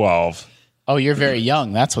was 12. Oh, you're very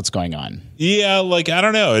young. That's what's going on. Yeah, like I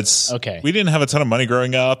don't know. It's Okay. We didn't have a ton of money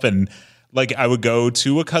growing up, and like I would go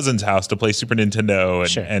to a cousin's house to play Super Nintendo and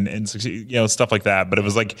Sure. and you know, stuff like that. But it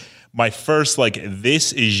was like my first like,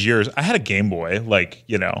 this is yours. I had a Game Boy, like,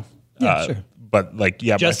 you know, sure. but like,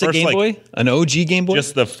 yeah, Just my a first, Game like, Boy? An OG Game Boy?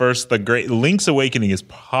 Just the great Link's Awakening is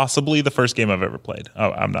possibly the first game I've ever played.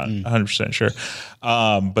 Oh, I'm not 100% sure.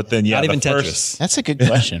 But then, yeah, Not even the first, Tetris. That's a good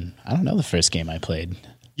question. I don't know the first game I played.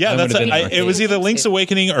 yeah, That that's would've been it. It was arcade. either Link's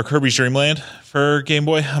Awakening or Kirby's Dream Land for Game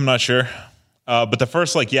Boy. I'm not sure. But the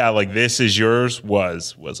first, like, yeah, like this is yours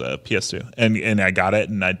was a PS2, and I got it,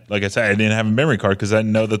 and like I said, I didn't have a memory card because I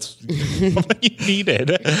didn't know that's what you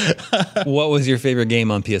needed. What was your favorite game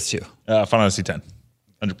on PS2? Final Fantasy X,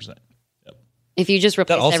 100%. If you just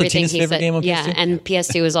replace also everything Tina's he favorite said, game on yeah, PS2? and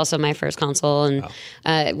PS2 was also my first console, and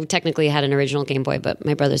we technically had an original Game Boy, but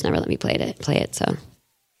my brothers never let me play it. So,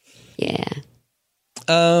 yeah,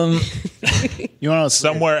 You want to know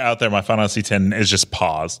Somewhere out there, my Final Fantasy X is just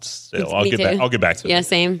paused. Still, I'll Me get too. back. I'll get back to yeah, it.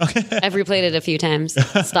 same. I've replayed it a few times.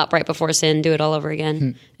 Stop right before sin, do it all over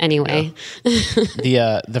again. Anyway,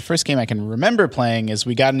 the first game I can remember playing is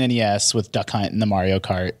we got an NES with Duck Hunt and the Mario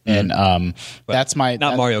Kart, and that's my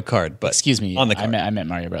Not Mario Kart, but Excuse me, on the cart. I meant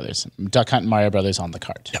Mario Brothers. Duck Hunt and Mario Brothers on the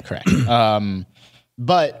cart. Correct.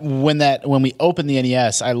 But when we opened the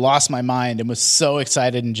NES, I lost my mind and was so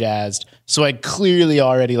excited and jazzed. So I clearly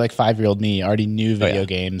already, like 5-year-old me, already knew video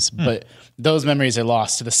games, but those memories are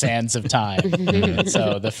lost to the sands of time.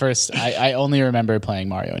 So the first, I only remember playing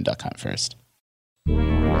Mario and Duck Hunt first.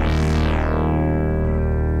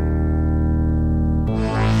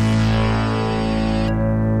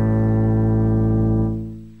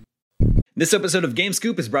 This episode of Game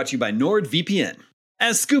Scoop is brought to you by NordVPN.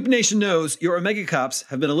 As Scoop Nation knows, your Omega Cops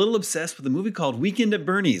have been a little obsessed with a movie called Weekend at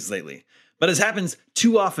Bernie's lately. But as happens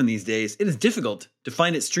too often these days, it is difficult to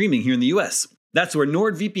find it streaming here in the US. That's where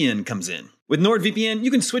NordVPN comes in. With NordVPN, you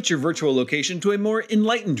can switch your virtual location to a more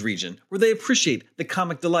enlightened region where they appreciate the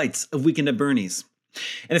comic delights of Weekend at Bernie's.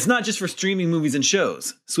 And it's not just for streaming movies and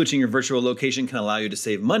shows. Switching your virtual location can allow you to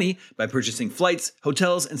save money by purchasing flights,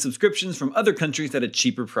 hotels, and subscriptions from other countries at a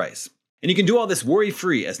cheaper price. And you can do all this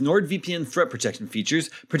worry-free as NordVPN threat protection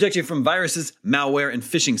features protect you from viruses, malware, and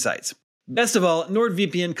phishing sites. Best of all,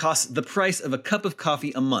 NordVPN costs the price of a cup of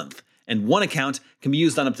coffee a month, and one account can be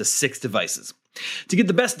used on up to 6 devices. To get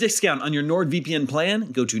the best discount on your NordVPN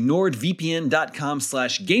plan, go to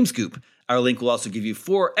nordvpn.com/gamescoop. Our link will also give you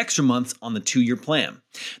 4 extra months on the 2-year plan.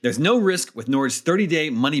 There's no risk with Nord's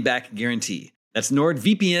 30-day money-back guarantee. That's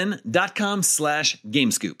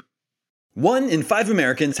nordvpn.com/gamescoop. 1 in 5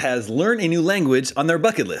 Americans has learn a new language on their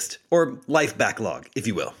bucket list, or life backlog, if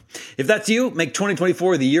you will. If that's you, make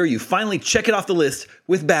 2024 the year you finally check it off the list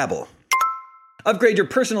with Babbel. Upgrade your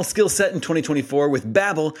personal skill set in 2024 with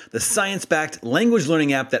Babbel, the science-backed language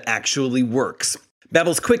learning app that actually works.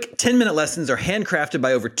 Babbel's quick 10-minute lessons are handcrafted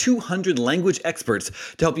by over 200 language experts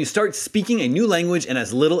to help you start speaking a new language in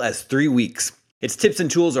as little as 3 weeks. Its tips and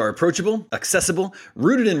tools are approachable, accessible,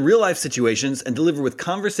 rooted in real-life situations, and deliver with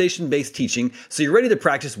conversation-based teaching so you're ready to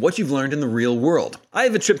practice what you've learned in the real world. I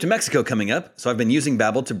have a trip to Mexico coming up, so I've been using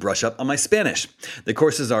Babbel to brush up on my Spanish. The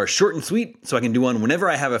courses are short and sweet, so I can do one whenever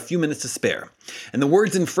I have a few minutes to spare. And the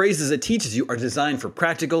words and phrases it teaches you are designed for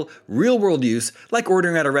practical, real-world use, like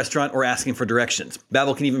ordering at a restaurant or asking for directions.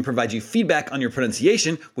 Babbel can even provide you feedback on your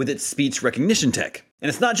pronunciation with its speech recognition tech. And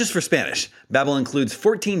it's not just for Spanish. Babbel includes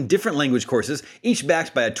 14 different language courses, each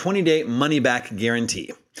backed by a 20-day money-back guarantee.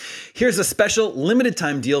 Here's a special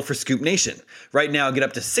limited-time deal for Scoop Nation. Right now, get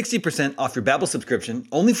up to 60% off your Babbel subscription,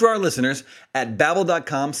 only for our listeners, at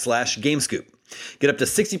babbel.com/gamescoop. Get up to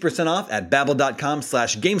 60% off at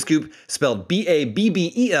babbel.com/gamescoop, spelled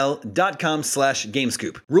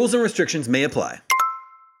BABBEL.com/gamescoop. Rules and restrictions may apply.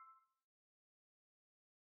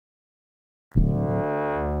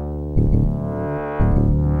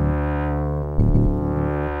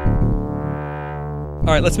 All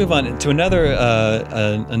right, let's move on to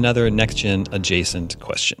another next-gen adjacent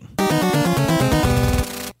question.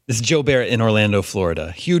 This is Joe Barrett in Orlando,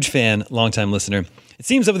 Florida. Huge fan, longtime listener. It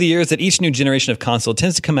seems over the years that each new generation of console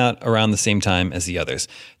tends to come out around the same time as the others.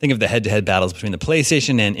 Think of the head-to-head battles between the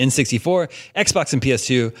PlayStation and N64, Xbox and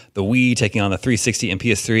PS2, the Wii taking on the 360 and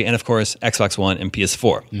PS3, and of course, Xbox One and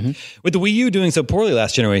PS4. With the Wii U doing so poorly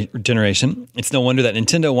last generation, it's no wonder that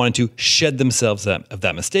Nintendo wanted to shed themselves of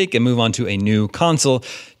that mistake and move on to a new console. Do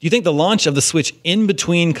you think the launch of the Switch in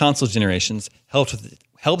between console generations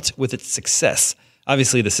helped with its success?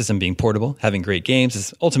 Obviously, the system being portable, having great games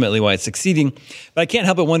is ultimately why it's succeeding. But I can't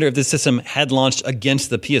help but wonder if this system had launched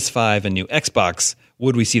against the PS5 and new Xbox,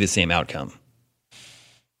 would we see the same outcome?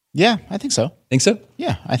 Yeah, I think so. Think so?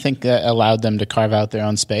 Yeah, I think that allowed them to carve out their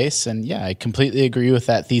own space. And yeah, I completely agree with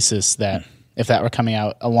that thesis that if that were coming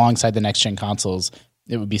out alongside the next-gen consoles,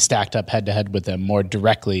 it would be stacked up head-to-head with them more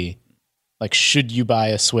directly. Like, should you buy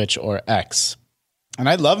a Switch or X? And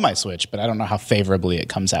I love my Switch, but I don't know how favorably it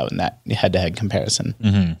comes out in that head-to-head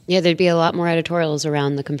comparison. Yeah, there'd be a lot more editorials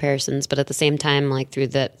around the comparisons, but at the same time, like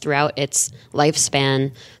throughout its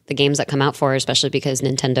lifespan, the games that come out for, especially because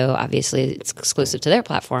Nintendo, obviously, it's exclusive to their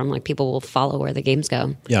platform, like people will follow where the games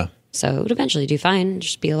go. Yeah. So it would eventually do fine.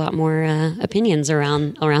 Just be a lot more opinions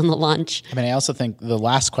around the launch. I mean, I also think the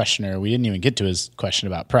last questioner, we didn't even get to his question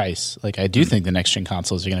about price. Like, I do think the next-gen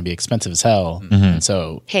consoles are going to be expensive as hell. And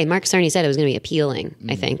so, Hey, Mark Cerny said it was going to be appealing,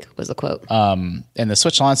 I think, was the quote. and the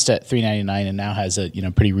Switch launched at $399 and now has a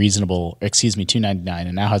pretty reasonable, $299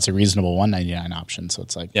 and now has a reasonable $199 option. So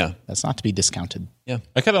it's like, Yeah. that's not to be discounted. Yeah.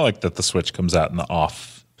 I kind of like that the Switch comes out in the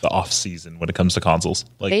off season when it comes to consoles.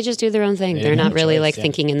 Like, They just do their own thing. They're have not no really choice, like yeah.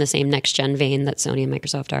 thinking in the same next-gen vein that Sony and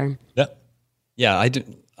Microsoft are. yeah. Yeah,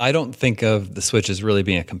 I don't think of the Switch as really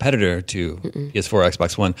being a competitor to PS4 or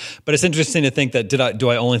Xbox One. But it's interesting to think that, do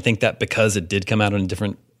I only think that because it did come out on a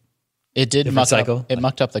different... It did Different cycle? up. It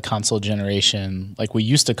mucked up the console generation, like we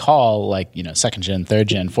used to call, like second gen, third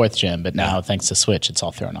gen, fourth gen. But now, thanks to Switch, it's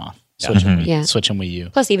all thrown off. Switch and Wii, Yeah. Switch and Wii U.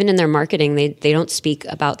 Plus, even in their marketing, they don't speak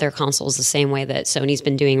about their consoles the same way that Sony's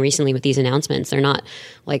been doing recently with these announcements. They're not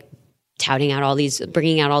like bringing out all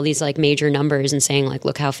these like major numbers and saying like,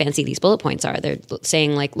 look how fancy these bullet points are. They're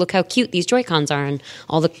saying like, look how cute these Joy-Cons are and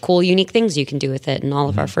all the cool, unique things you can do with it and all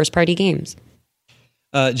of our first-party games.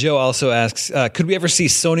 Joe also asks, could we ever see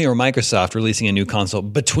Sony or Microsoft releasing a new console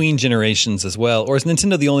between generations as well? Or is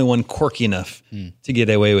Nintendo the only one quirky enough to get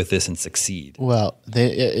away with this and succeed? Well,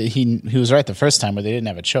 he was right the first time where they didn't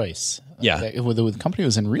have a choice. Yeah. The company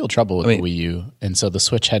was in real trouble with Wii U, and so the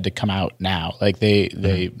Switch had to come out now. Like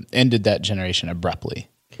they ended that generation abruptly.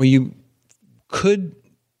 Well, you could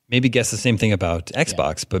maybe guess the same thing about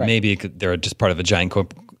Xbox, but right. maybe they're just part of a giant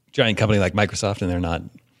company like Microsoft and they're not.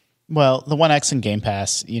 Well, the One X and Game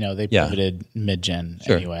Pass, they Yeah. pivoted mid-gen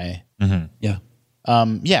Sure. anyway. Yeah.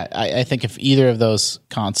 I think if either of those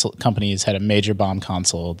console companies had a major bomb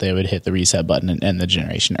console, they would hit the reset button and end the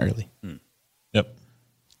generation early. Yep.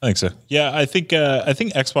 I think so. Yeah, I think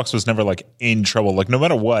Xbox was never like in trouble. Like no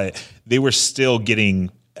matter what, they were still getting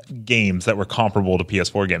games that were comparable to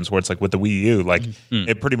PS4 games. Where it's like with the Wii U, like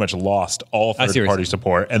it pretty much lost all I see what you're third-party saying.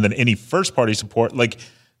 support, and then any first-party support, like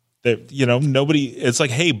that, nobody. It's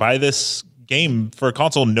like, hey, buy this game for a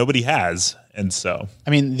console nobody has, and so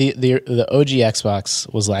I mean, the OG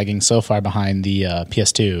Xbox was lagging so far behind the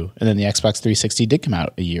PS2, and then the Xbox 360 did come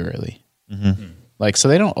out a year early. Like, so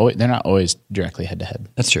they're not always directly head to head.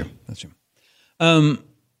 That's true. So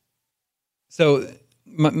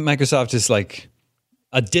Microsoft is like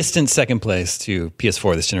a distant second place to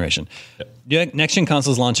PS4 this generation. Next gen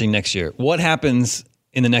consoles launching next year. What happens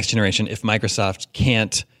in the next generation if Microsoft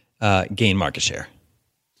can't gain market share?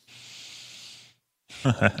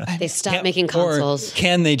 They stop making Or consoles.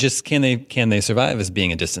 can they survive as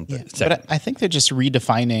being a distant second? But I think they're just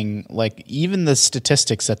redefining, like, even the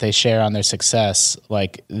statistics that they share on their success.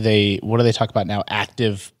 Like, what do they talk about now?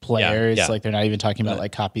 Active players. yeah. Like, they're not even talking about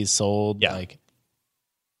like copies sold. Yeah. Like,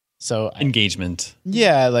 so Engagement.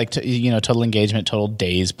 yeah, like total engagement, total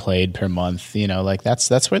days played per month. Like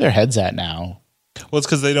that's where their head's at now. well, it's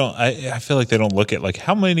because they don't. I feel like they don't look at like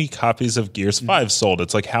how many copies of Gears 5 sold.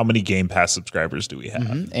 It's like how many Game Pass subscribers do we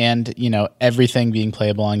have? And everything being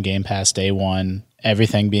playable on Game Pass day one,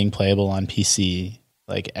 everything being playable on PC.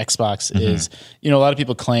 Like Xbox is, a lot of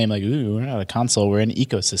people claim like, ooh, we're not a console, we're an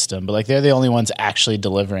ecosystem, but like they're the only ones actually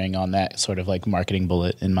delivering on that sort of like marketing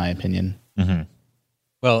bullet, in my opinion.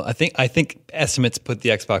 Well, I think estimates put the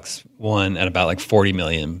Xbox One at about like 40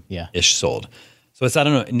 million ish sold. So I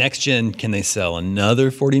don't know. Next gen, can they sell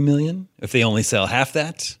another 40 million if they only sell half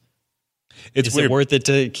that? It's Is weird. it worth it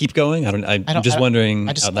to keep going? I'm just wondering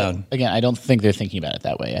out loud. Again, I don't think they're thinking about it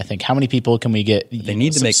that way. I think how many people can we get? They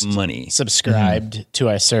need to make money. Subscribed to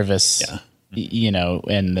our service,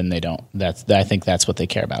 and then they don't. I think that's what they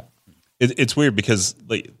care about. It's weird because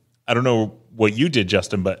like I don't know what you did,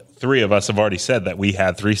 Justin, but 3 of us have already said that we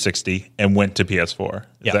had 360 and went to PS4.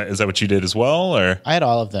 Is that what you did as well, or? I had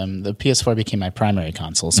all of them. The PS4 became my primary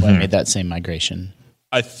console, so I made that same migration.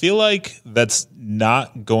 I feel like that's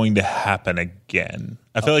not going to happen again.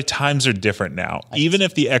 I feel like times are different now. Even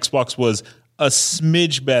if the Xbox was a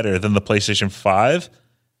smidge better than the PlayStation 5,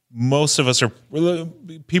 most of us are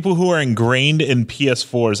people who are ingrained in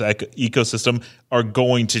PS4's ecosystem are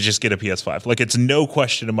going to just get a PS5. Like it's no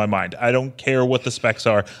question in my mind. I don't care what the specs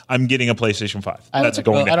are. I'm getting a PlayStation 5. I don't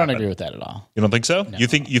agree with that at all. You don't think so? No. You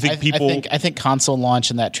think people? I think console launch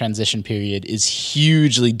and that transition period is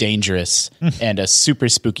hugely dangerous and a super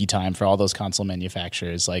spooky time for all those console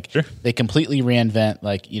manufacturers. Like they completely reinvent,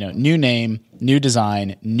 like new name, new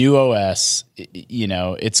design, new OS.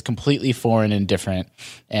 It's completely foreign and different,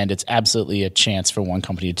 and it's absolutely a chance for one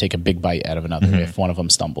company to take a big bite out of another if one of them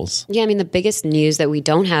stumbles. Yeah, I mean, the biggest news that we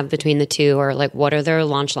don't have between the two are like what are their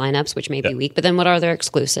launch lineups, which may be weak, but then what are their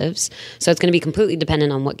exclusives? So it's going to be completely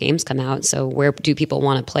dependent on what games come out. So where do people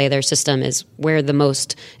want to play their system is where the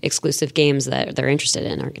most exclusive games that they're interested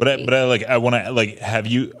in are going to be. But I want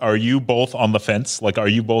to are you both on the fence? Like, are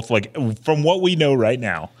you both like from what we know right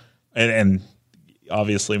now, and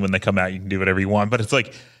obviously when they come out you can do whatever you want, but it's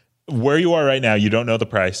like where you are right now, you don't know the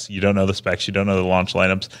price, you don't know the specs, you don't know the launch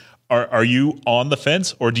lineups. Are you on the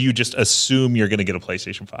fence, or do you just assume you're going to get a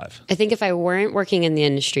PlayStation 5? I think if I weren't working in the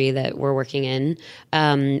industry that we're working in,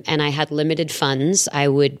 and I had limited funds, I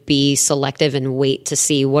would be selective and wait to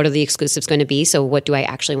see what are the exclusives going to be. So what do I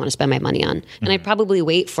actually want to spend my money on? And I'd probably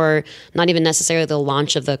wait for not even necessarily the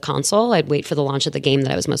launch of the console. I'd wait for the launch of the game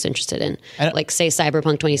that I was most interested in. Like say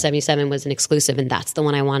Cyberpunk 2077 was an exclusive and that's the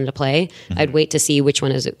one I wanted to play. I'd wait to see which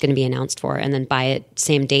one is going to be announced for and then buy it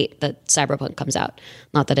same date that Cyberpunk comes out.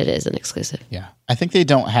 Not that it is an exclusive. Yeah. I think they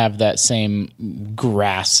don't have that same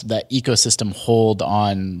grasp, that ecosystem hold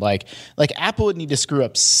on. Like Apple would need to screw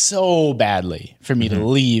up so badly for me to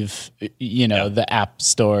leave, the App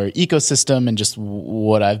Store ecosystem and just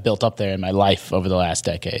what I've built up there in my life over the last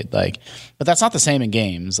decade. But that's not the same in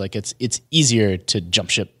games. Like it's easier to jump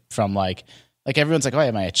ship from like everyone's like, oh, I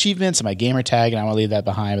have my achievements and my gamer tag and I want to leave that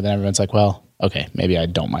behind. But then everyone's like, well, okay, maybe I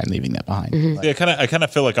don't mind leaving that behind. I kind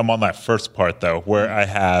of feel like I'm on that first part though, where I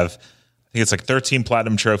think it's like 13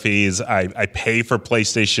 platinum trophies. I pay for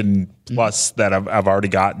PlayStation Plus that I've already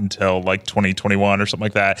got until like 2021 or something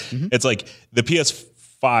like that. It's like the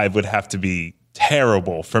PS5 would have to be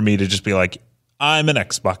terrible for me to just be like, I'm an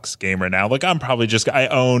Xbox gamer now. Like I've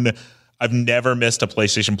never missed a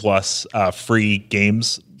PlayStation Plus free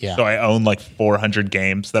games. Yeah. So I own like 400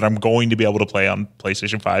 games that I'm going to be able to play on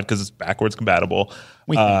PlayStation 5 because it's backwards compatible.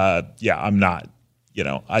 I'm not,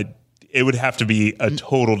 it would have to be a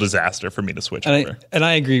total disaster for me to switch over. And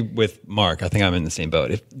I agree with Mark. I think I'm in the same boat.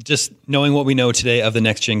 If just knowing what we know today of the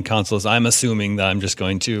next gen consoles, I'm assuming that I'm just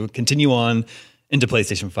going to continue on into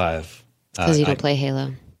PlayStation 5. Because you don't play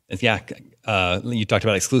Halo. Yeah. You talked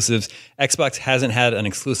about exclusives. Xbox hasn't had an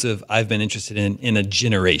exclusive I've been interested in a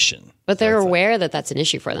generation. But they're aware that that's an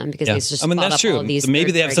issue for them because it's just that's true. All these so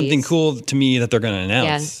maybe they have something cool to me that they're going to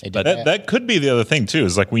announce. Yeah. But that could be the other thing too.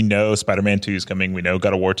 Is like we know Spider-Man 2 is coming. We know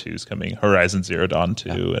God of War 2 is coming. Horizon Zero Dawn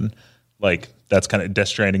 2, and like that's kind of Death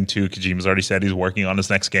Stranding 2. Kojima's already said he's working on his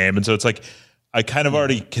next game, and so it's like I kind of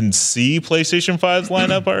already can see PlayStation 5's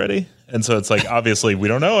lineup already, and so it's like obviously we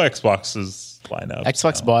don't know Xbox's lineup.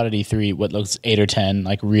 Xbox bought at E3 what looks 8 or 10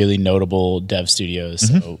 like really notable dev studios,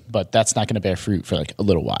 but that's not going to bear fruit for like a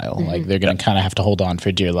little while. Like they're going to kind of have to hold on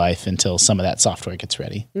for dear life until some of that software gets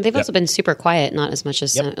ready. They've also been super quiet, not as much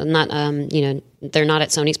as they're not at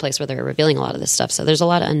Sony's place where they're revealing a lot of this stuff. So there's a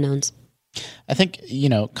lot of unknowns. I think,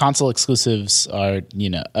 console exclusives are,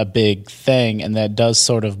 a big thing, and that does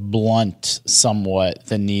sort of blunt somewhat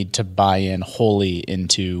the need to buy in wholly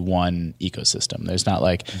into one ecosystem. There's not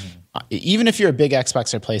like, even if you're a big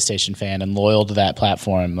Xbox or PlayStation fan and loyal to that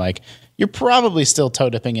platform, like you're probably still toe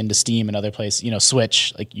dipping into Steam and other places,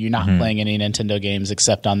 Switch, like you're not playing any Nintendo games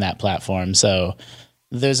except on that platform. So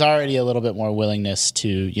there's already a little bit more willingness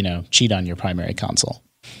to, cheat on your primary console.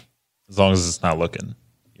 As long as it's not looking,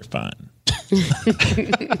 you're fine.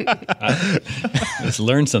 Let's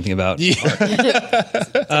learn something about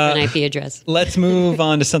an IP address. Let's move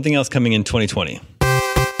on to something else coming in 2020.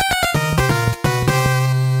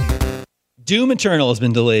 Doom Eternal has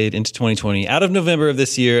been delayed into 2020 out of November of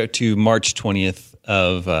this year to March 20th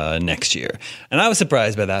of next year. And I was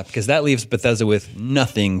surprised by that because that leaves Bethesda with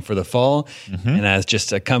nothing for the fall. And as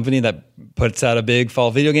just a company that puts out a big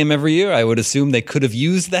fall video game every year, I would assume they could have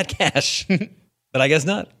used that cash. But I guess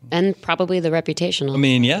not. And probably the reputation will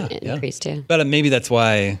increase too. But maybe that's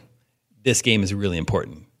why this game is really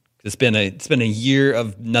important. It's been a year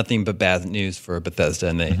of nothing but bad news for Bethesda,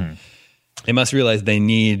 and they must realize they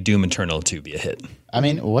need Doom Eternal to be a hit. I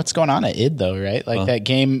mean, what's going on at id though, right? Like that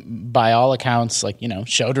game, by all accounts, like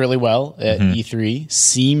showed really well at E3,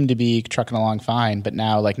 seemed to be trucking along fine, but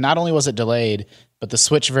now like not only was it delayed, but the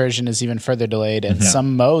Switch version is even further delayed, and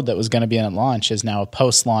some mode that was going to be in at launch is now a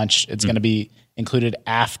post-launch. It's going to be included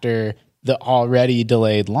after the already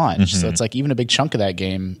delayed launch. So it's like even a big chunk of that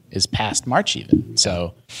game is past March even.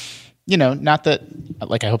 So, not that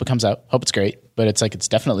like I hope it comes out, hope it's great, but it's like it's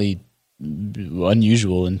definitely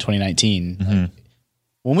unusual in 2019. Like,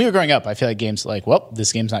 when we were growing up, I feel like games like, well,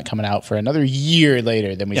 this game's not coming out for another year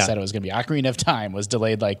later than we said it was going to be. Ocarina of Time was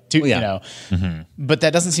delayed like 2, but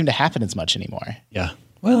that doesn't seem to happen as much anymore. Yeah.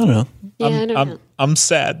 Well, I don't know. Yeah, I don't know. I'm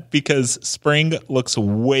sad because spring looks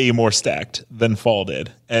way more stacked than fall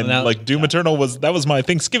did, and Well, now- like Doom Eternal was my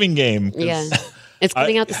Thanksgiving game. 'cause Yeah. It's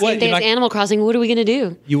coming out the same day you're as not- Animal Crossing. What are we going to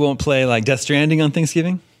do? You won't play like Death Stranding on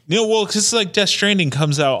Thanksgiving? well, because like Death Stranding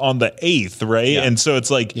comes out on the 8th, right? Yeah. And so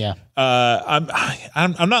it's like, Yeah.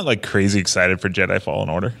 I'm not like crazy excited for Jedi Fallen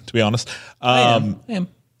Order, to be honest. I am. I can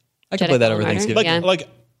Jedi play that Fallen over Order? Thanksgiving. Yeah. Like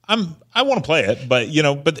I want to play it, but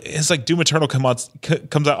but it's like Doom Eternal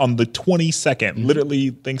comes out on the 22nd. Literally,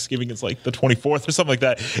 Thanksgiving is like the 24th or something like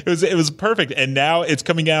that. It was perfect, and now it's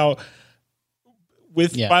coming out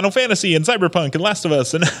with Final Fantasy and Cyberpunk and Last of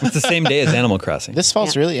Us, and It's the same day as Animal Crossing. This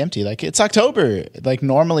fall's really empty. Like it's October. Like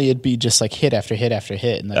normally it'd be just like hit after hit after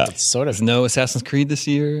hit, and like it's sort of There's no Assassin's Creed this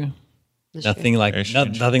year. Nothing like Very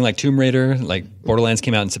strange. nothing like Tomb Raider. Like Borderlands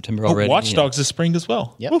came out in September already. Watch Dogs is spring as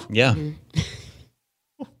well. Yep. Woo. Yeah.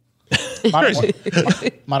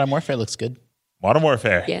 Modern Warfare looks good. Modern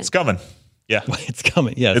Warfare, Yeah. it's coming. Yeah, It's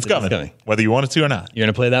coming. Yeah, it's coming. Whether you want it to or not. You're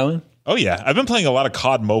gonna play that one? Oh yeah, I've been playing a lot of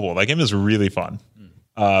COD Mobile. That game is really fun.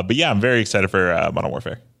 But yeah, I'm very excited for Modern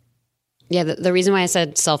Warfare. Yeah, the reason why I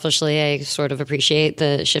said selfishly, I sort of appreciate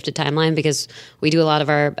the shifted timeline because we do a lot of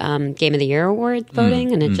our Game of the Year award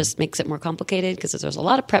voting, and it just makes it more complicated because there's a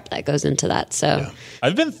lot of prep that goes into that. So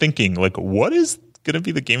I've been thinking, like, what is going to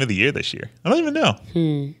be the game of the year this year? I don't even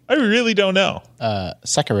know. I really don't know.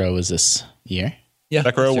 Sekiro was this year. Yeah.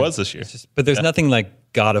 Sekiro was this year. But there's nothing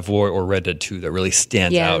like God of War or Red Dead 2 that really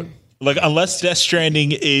stands yeah, out. Like, unless Death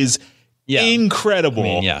Stranding is Yeah. incredible. I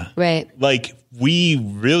mean, yeah. right. Like, we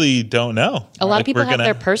really don't know. A lot Like, of people we're have gonna-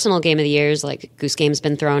 their personal game of the years, like Goose Game's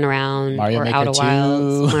been thrown around, Mario or Maker Outer 2.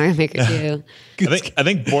 Wilds, Mario Maker 2. I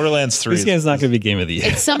think Borderlands 3 This game's not gonna be game of the year.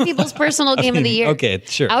 It's some people's personal game of the year. Okay,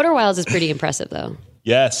 sure. Outer Wilds is pretty impressive, though.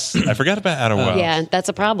 Yes, I forgot about Outer Wilds. Yeah, that's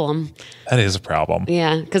a problem. That is a problem.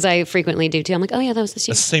 Yeah, because I frequently do too. I'm like, oh yeah, that was this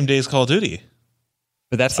year. It's the same day as Call of Duty.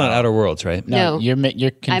 But that's not Outer Worlds, right? No. you're I might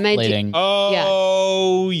do- conflating.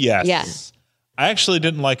 Oh, yes. Yeah. I actually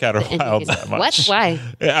didn't like Outer Wilds that much. What? Why?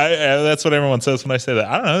 That's what everyone says when I say that.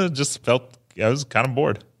 I don't know. It just felt, I was kind of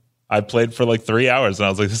bored. I played for like 3 hours and I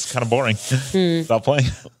was like, this is kind of boring. Stop playing.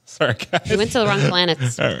 Sorry, guys. We went to the wrong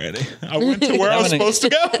planets. Alrighty. I went to where I was supposed to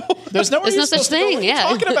go. There's nowhere There's you're no such supposed to go. thing. What are you Yeah.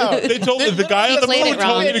 talking about? They told me the guy on the played phone it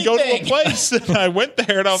told me wrong. to go to a Anything. place. And I went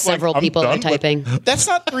there and I was Several like, I'm people done are with- typing. That's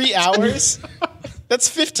not 3 hours. That's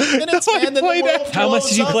 15 minutes, No, I man. Then the played world after. How much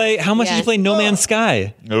did you blows up. play? How much did Yeah. you play No Man's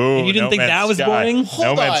Sky? Oh, And you didn't No think Man's that was Sky. boring? No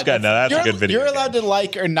Hold Man's on. Sky. No, that's a good video. You're game. allowed to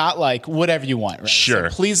like or not like whatever you want, right? Sure,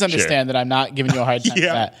 So please understand that I'm not giving you a hard time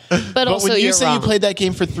Yeah. for that. But also when you you're say wrong. you played that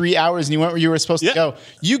game for 3 hours and you went where you were supposed Yeah. to go,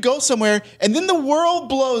 you go somewhere and then the world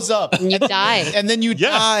blows up. And you die. And then you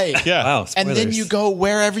Yeah. die. Yeah. Wow, And then spoilers. you go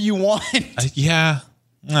wherever you want. Yeah.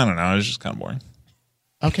 I don't know. It was just kind of boring.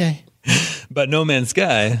 Okay. But No Man's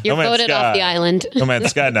Sky. You're No Man's voted Sky. off the island. No Man's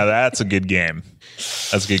Sky. Now that's a good game.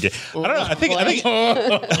 That's a good game. I don't know. I think I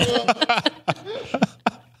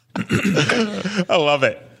love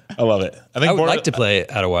it. I love it. I think I would like to play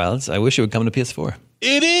Outer Wilds. I wish it would come to PS4.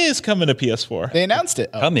 It is coming to PS4. They announced it.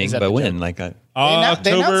 Oh, Coming, is that but a when? joke? Like, They announced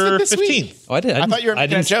October it this 15th. week. oh, I did. I thought you were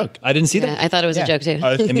making a joke. I didn't see Yeah, that. I thought it was Yeah. a joke too.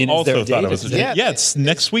 I mean, is also there a thought date? it was. Is it- Yeah, it's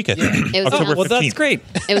next week. I think. It was October 15th. Well, that's great.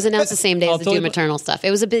 It was announced the same day as the totally Doom Eternal stuff. It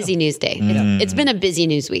was a busy news day. It's been a busy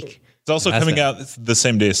news week. It's also That's coming that. out the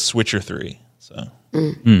same day as Switcher 3. So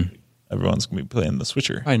everyone's going to be playing the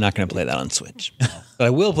Switcher. Probably not going to play that on Switch. But I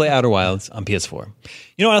will play Outer Wilds on PS4.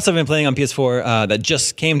 You know what else I've been playing on PS4 that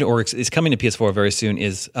just came to, or is coming to PS4 very soon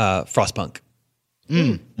is Frostpunk.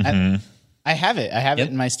 I have it. I have Yep.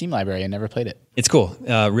 it in my Steam library. I never played it. It's cool.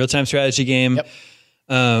 Real-time strategy game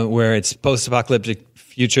Yep. where it's post-apocalyptic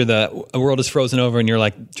future. The world is frozen over and you're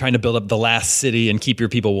like trying to build up the last city and keep your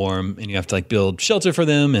people warm. And you have to like build shelter for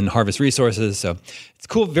them and harvest resources. So it's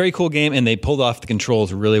cool, very cool game. And they pulled off the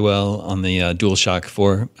controls really well on the DualShock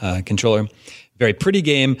 4 controller. Very pretty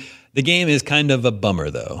game. The game is kind of a bummer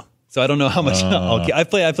though. So I don't know how much I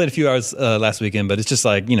played a few hours last weekend, but it's just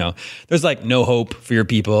like, there's like no hope for your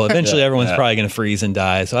people. Eventually everyone's probably going to freeze and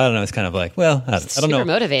die. So I don't know. It's kind of like, well, I don't know. Super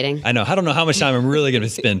motivating. I know. I don't know how much time I'm really going to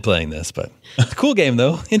spend playing this, but it's a cool game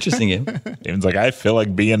though. Interesting game. Damon's like, I feel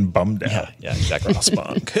like being bummed out. Yeah, exactly.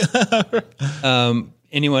 Frostpunk.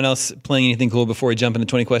 Anyone else playing anything cool before we jump into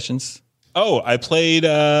 20 questions? Oh, I played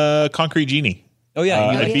Concrete Genie. Oh yeah.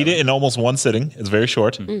 I beat it in almost one sitting. It's very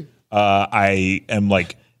short. I am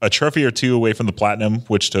like a trophy or two away from the platinum,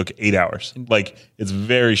 which took 8 hours. Like, it's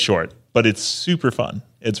very short, but it's super fun.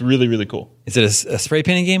 It's really, really cool. Is it a spray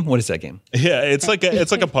painting game? What is that game? Yeah, it's like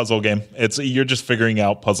a puzzle game. You're just figuring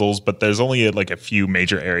out puzzles, but there's only like a few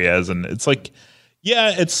major areas, and it's like,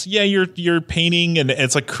 you're painting, and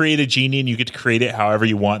it's like create a genie, and you get to create it however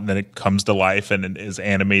you want, and then it comes to life and it is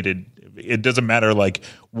animated. It doesn't matter like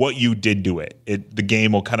what you did to it. The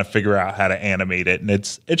game will kind of figure out how to animate it, and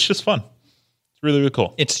it's just fun. It's really, really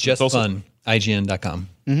cool. It's just fun. IGN.com.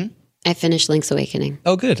 I finished Link's Awakening.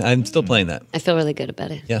 Oh, good. I'm still playing that. I feel really good about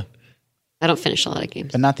it. Yeah. I don't finish a lot of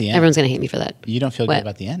games. But not the end. Everyone's going to hate me for that. You don't feel What? good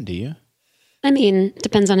about the end, do you? I mean,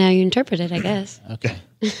 depends on how you interpret it, I guess. Okay.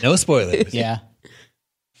 No spoilers. Yeah.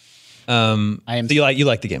 So you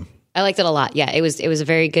like the game? I liked it a lot. Yeah, it was a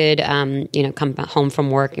very good, come home from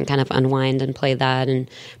work and kind of unwind and play that and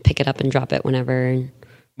pick it up and drop it whenever. And,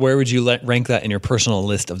 Where would you rank that in your personal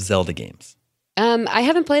list of Zelda games? I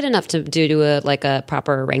haven't played enough to do a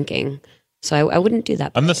proper ranking, so I wouldn't do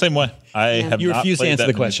that. I'm the same way. I have You not refuse to played answer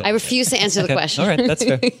that the question. I refuse to answer the question. All right, that's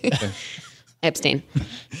fair. Fair. I abstain.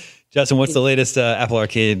 Justin, what's the latest Apple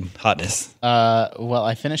Arcade hotness? Well,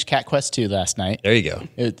 I finished Cat Quest 2 last night. There you go.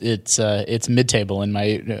 It's mid-table in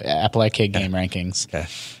my Apple Arcade game rankings. Okay.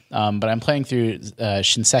 But I'm playing through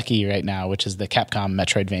Shinseki right now, which is the Capcom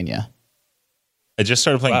Metroidvania. I just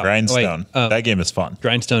started playing Wow. Grindstone. Wait, That game is fun.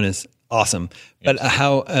 Grindstone is awesome. But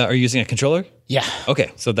how are you using a controller? Yeah.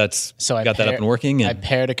 Okay, so that's So you got that up and working. I And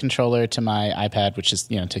paired a controller to my iPad, which is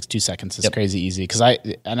takes 2 seconds. It's crazy easy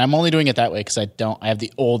I'm only doing it that way because I have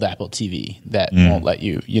the old Apple TV that won't let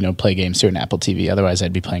you play games through an Apple TV. Otherwise,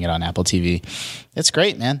 I'd be playing it on Apple TV. It's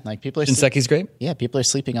great, man. Like people are Shinseki's great. yeah, people are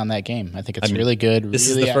sleeping on that game. I think it's really good. This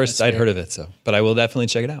really is the first I'd atmospheric. heard of it, but I will definitely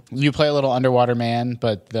check it out. You play a little underwater man,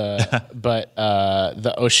 but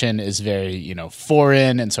the ocean is very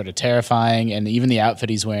foreign and sort of terrifying, and even the outfit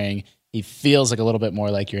he's wearing, he feels like a little bit more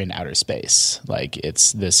like you're in outer space. Like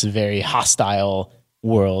it's this very hostile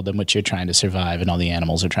world in which you're trying to survive, and all the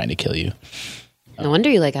animals are trying to kill you. No wonder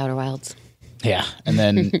you like Outer Wilds. Yeah, and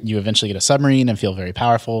then you eventually get a submarine and feel very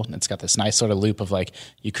powerful. It's got this nice sort of loop of like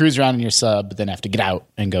you cruise around in your sub, but then have to get out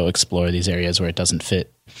and go explore these areas where it doesn't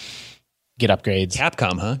fit. Get upgrades.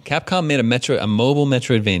 Capcom, huh? Capcom made a mobile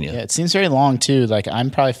Metroidvania. Yeah, it seems very long too. Like I'm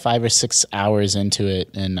probably 5 or 6 hours into it,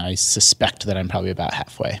 and I suspect that I'm probably about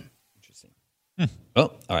halfway.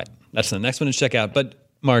 Well, all right. That's the next one to check out. But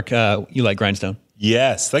Mark, you like Grindstone?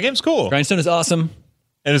 Yes, that game's cool. Grindstone is awesome.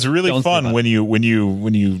 And it's really Don't fun sleep on when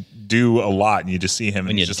you do a lot, and you just see him.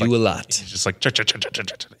 When and you he's just do like, a lot. he's just like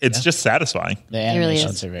it's just satisfying. The really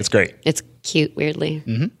animations is. are very It's great. It's cute, weirdly.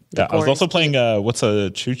 Yeah, I was also playing what's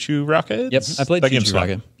a Choo Choo Rocket? Yep, I played that Choo game's Choo fun.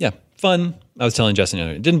 Rocket. Yeah, fun. I was telling Justin,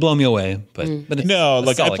 it didn't blow me away, but it's No, a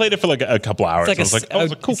like I solid played it for like a couple hours. It's like I was like, oh,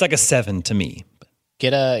 it's cool. It's like a 7 to me.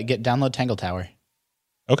 download Tangle Tower.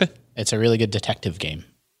 Okay, It's a really good detective game.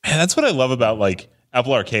 man, that's what I love about like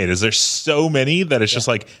Apple Arcade is there's so many that it's just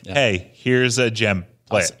like, hey, here's a gem,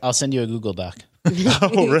 play it. I'll send you a Google Doc.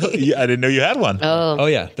 Oh, really? Yeah, I didn't know you had one. Oh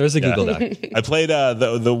yeah, there's a Google Doc. I played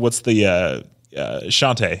the what's the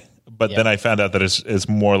Shantae, but then I found out that it's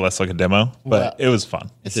more or less like a demo, but it was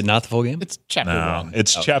fun. Is it not the full game? It's chapter No, one.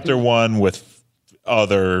 it's chapter 1 with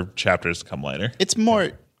other chapters to come later. It's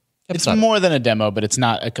more. It's not- more than a demo, but it's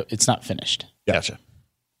not finished. Gotcha.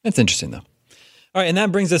 That's interesting though. All right, and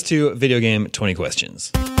that brings us to video game 20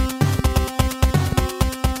 questions.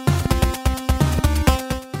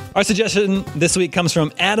 Our suggestion this week comes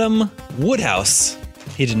from Adam Woodhouse.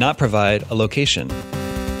 He did not provide a location.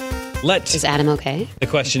 Let Is Adam okay? the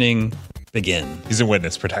questioning begin. He's in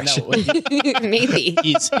witness protection. Maybe.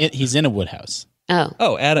 He's in a wood house. Oh.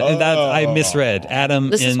 Oh, Adam, I misread. Adam.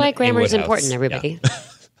 This is in why a grammar is Woodhouse. important, everybody.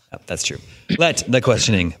 Yeah, that's true. Let the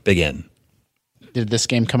questioning begin. Did this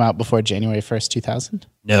game come out before January 1st, 2000?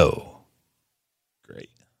 No. Great.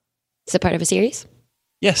 Is it part of a series?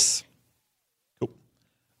 Yes.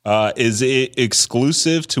 Is it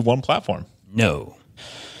exclusive to one platform? No.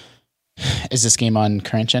 Is this game on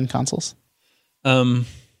current gen consoles?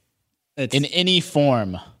 It's, In any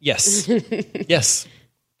form? yes. Yes.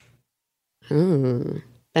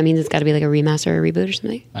 That means it's got to be like a remaster or a reboot or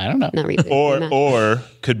something. I don't know. Not reboot. remaster. Or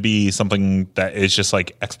could be something that is just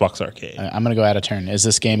like Xbox Arcade. I'm going to go out of turn. Is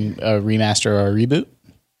this game a remaster or a reboot?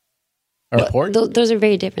 Or a port? Those are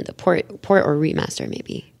very different. The port or remaster,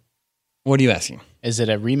 maybe. What are you asking? Is it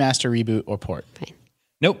a remaster, reboot, or port? Fine.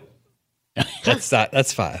 Nope.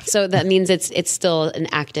 That's 5. So that means it's still an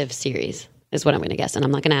active series, is what I'm going to guess, and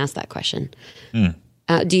I'm not going to ask that question.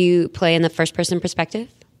 Do you play in the first person perspective?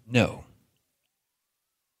 No.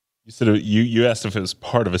 You said you asked if it was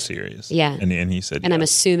part of a series. Yeah. And he said And I'm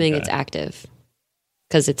yes. assuming Okay. it's active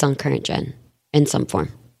because it's on current gen in some form.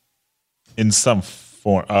 In some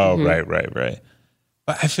form. Oh, Mm-hmm. right.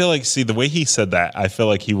 But I feel like, see, the way he said that, I feel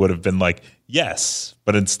like he would have been like, yes.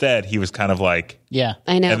 But instead, he was kind of like, Yeah.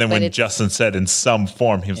 I know. and then but when it's- Justin said in some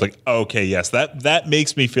form, he was like, okay, yes. That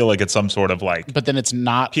makes me feel like it's some sort of like, But then it's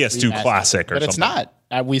not PS2 remastered. classic or But it's something. not.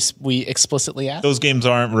 We explicitly asked. those games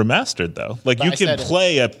aren't remastered, though. Like, But you I can said-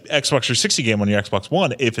 play a Xbox 360 game on your Xbox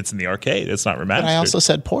One if it's in the arcade. It's not remastered. But I also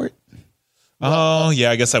said port. Oh,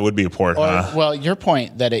 yeah, I guess that would be a port, Or, huh? well, your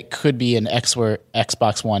point that it could be an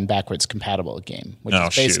Xbox One backwards compatible game, which Oh,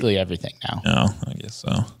 is basically everything now. No, I guess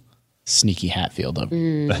so. Sneaky Hatfield over.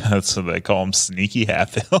 That's what they call him, Sneaky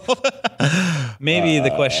Hatfield. Maybe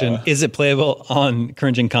the question, is it playable on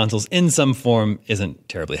current gen consoles in some form, isn't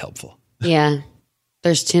terribly helpful. Yeah.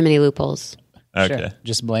 There's too many loopholes. Okay. Sure,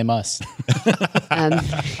 just blame us. Um,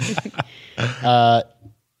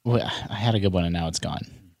 Well, I had a good one and now it's gone.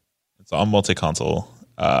 It's on multi-console.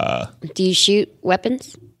 do you shoot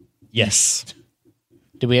weapons? Yes.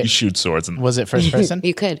 Did we? You shoot swords and Was it first person?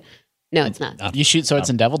 You could. No, it's not. You shoot swords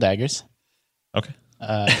and devil daggers. okay.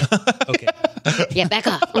 Okay. Yeah, back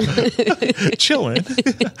off. Chilling.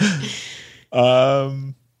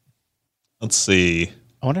 Let's see.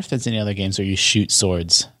 I wonder if there's any other games where you shoot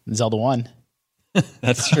swords. Zelda 1.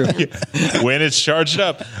 That's true. When it's charged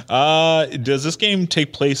up. Does this game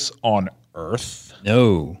take place on Earth?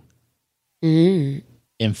 No.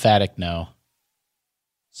 Emphatic no.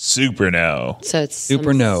 Super no. So it's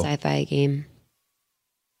Super some no. sci-fi game.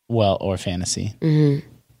 Well, or fantasy.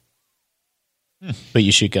 But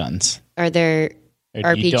you shoot guns. Are there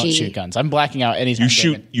Or you don't RPG? shoot guns. I'm blacking out anything.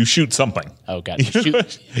 You shoot something. Oh, God. You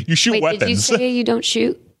shoot. You shoot Wait, weapons. did you say you don't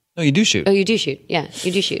shoot? No, you do shoot. Oh, you do shoot. Yeah,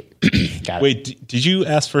 you do shoot. Got it. Wait, did you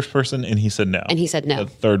ask first person and he said no? And he said no. The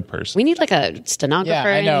third person. We need like a stenographer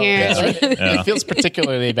Yeah, I know. in here. Yeah. It feels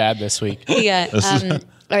particularly bad this week. Yeah.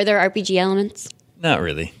 Are there RPG elements? Not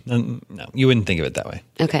really. No, you wouldn't think of it that way.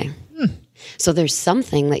 Okay. So there's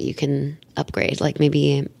something that you can upgrade, like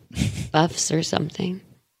maybe buffs or something.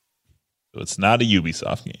 So it's not a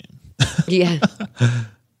Ubisoft game. Yeah.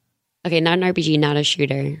 Okay, not an RPG, not a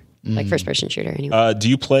shooter, like first person shooter anyway. Do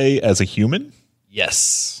you play as a human?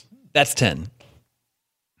 Yes. That's 10.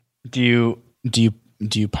 Do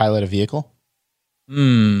you pilot a vehicle?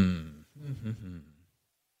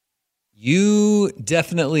 You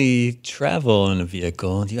definitely travel in a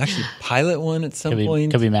vehicle. Do you actually pilot one at some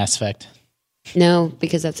point? Could be Mass Effect. No,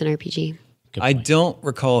 because that's an RPG. Good I point. don't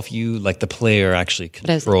recall if you, like the player, actually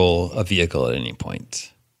does- control a vehicle at any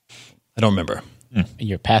point. I don't remember.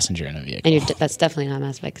 You're a passenger in a vehicle. And that's definitely not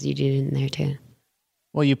Mass Effect because you do it in there too.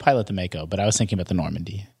 Well, you pilot the Mako, but I was thinking about the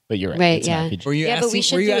Normandy. But you're right. Right, It's an yeah. RPG. Were you Yeah, but we asking,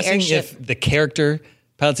 should were you do asking airship. if the character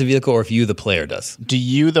pilots a vehicle or if you, the player, does? Do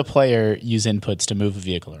you, the player, use inputs to move a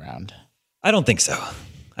vehicle around? I don't think so.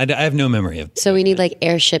 I have no memory of. So we need like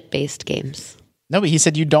airship based games. No, but he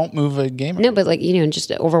said you don't move a game. No, but like, just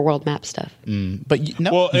overworld map stuff. But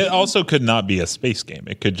no. Well, it also could not be a space game.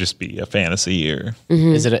 It could just be a fantasy or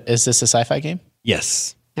Is this a sci-fi game?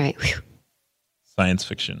 Yes. All right. Whew. science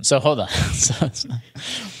fiction. So hold on. So,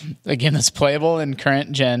 a game that's playable in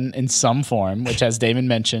current gen in some form, which, as Damon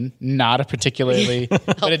mentioned, not a particularly,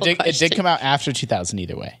 but it did come out after 2000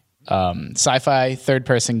 either way. Sci-fi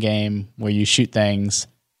third-person game where you shoot things.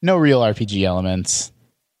 No real RPG elements.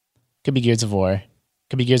 Could be Gears of War.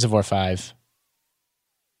 Could be Gears of War 5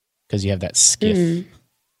 because you have that skiff.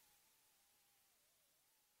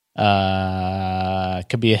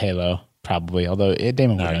 Could be a Halo. Probably, although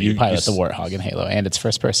Damon would know you pilot the Warthog in Halo, and it's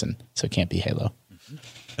first person, so it can't be Halo.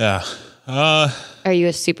 Yeah. Are you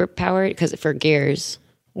a superpowered? Because for Gears,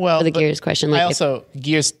 Well, for the but Gears question, like,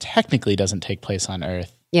 Gears technically doesn't take place on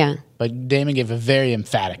Earth, yeah, but Damon gave a very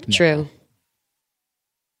emphatic no. true.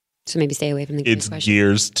 So maybe stay away from the Gears It's question.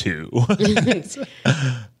 Gears 2.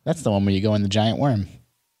 That's the one where you go in the giant worm.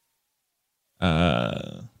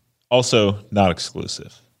 Also, not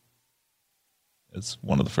exclusive. It's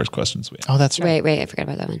one of the first questions we asked. Oh, that's right. Right. I forgot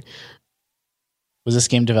about that one. Was this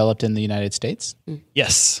game developed in the United States?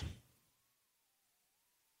 Yes.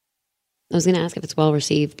 I was going to ask if it's well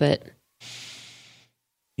received, but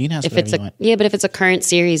You can ask If whatever it's you a want. yeah, but if it's a current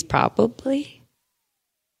series, probably.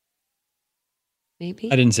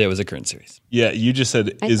 Maybe. I didn't say it was a current series. Yeah, you just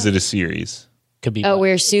said, is it a series? Could be. Oh,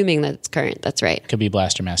 we're assuming that it's current. That's right. Could be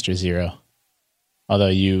Blaster Master Zero. Although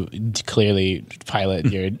you clearly pilot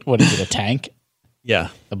your what is it, a tank? Yeah.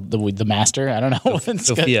 The master? I don't know. What's good.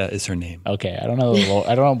 Sophia is her name. Okay, I don't know. The lore.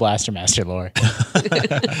 I don't know Blaster Master lore. Tell you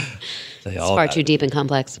It's all far about too it. deep and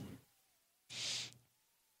complex.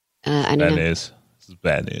 I don't Bad know. news. This is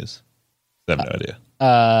bad news. I have no idea.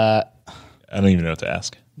 Uh, I don't even know what to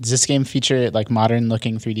ask. does this game feature like modern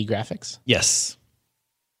looking 3D graphics? Yes.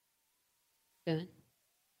 Good.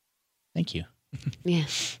 Thank you. Yeah.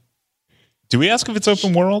 Do we ask if it's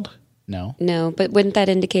open world? No. No, but wouldn't that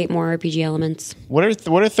indicate more RPG elements? What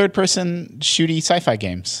are third person shooty sci-fi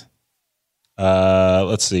games?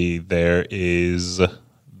 Let's see. There is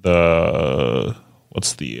the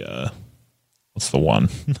what's the one?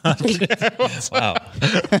 Wow.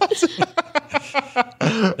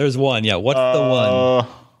 There's one. Yeah. What's the one?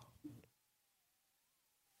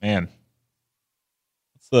 Man.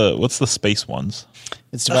 What's the space ones?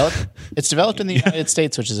 It's developed in the United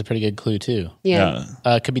States, which is a pretty good clue too. Yeah.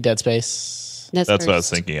 Could be Dead Space. That's what I was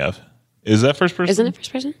first. thinking of. Is that first person? Isn't it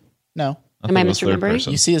first person? No. Am I thought it was third misremembering?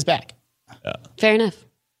 person. You see his back. Fair enough.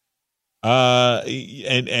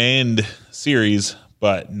 And series,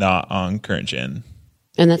 but not on current gen.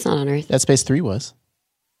 And that's not on Earth. Dead Space 3 was.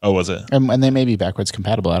 Oh, was it? And they may be backwards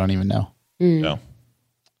compatible. I don't even know. Mm.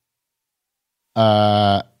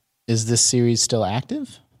 No. Is this series still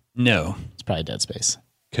active? No. It's probably Dead Space.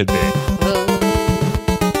 Could be.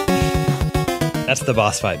 That's the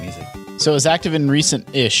boss fight music. So it was active in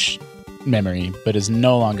recent-ish memory, but is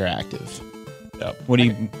no longer active. Yep. What do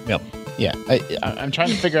you? Yep. Yeah, I'm trying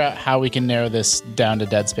to figure out how we can narrow this down to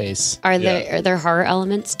Dead Space. Are there horror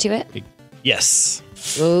elements to it? Yes.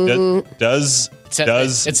 Ooh. Does It's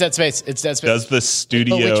Dead Space. It's Dead Space. does the which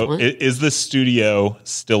studio one? is the studio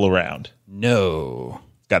still around? No.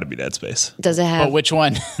 It's got to be Dead Space. Does it But have which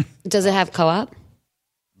one? does it have co-op?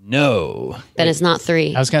 No. Then it's not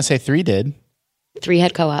 3. I was gonna say 3 did. 3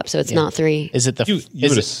 had co-op, so it's not 3. Is it the You is,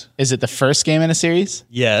 would've- it, is it the first game in a series?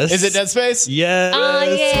 Yes. Is it Dead Space? Yes. Oh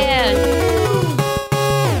yeah.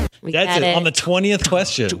 We That's got it. On the 20th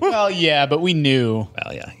question. Well, yeah, but we knew.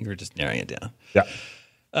 Well, yeah, you were just narrowing it down. Yeah.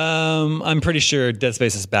 I'm pretty sure Dead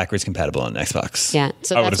Space is backwards compatible on Xbox. Yeah.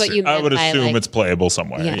 So that's what you meant I would by, assume like, it's playable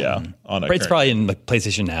somewhere. Yeah. Yeah. On a It's current- probably in like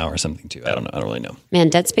PlayStation Now or something too. I don't know. I don't really know. Man,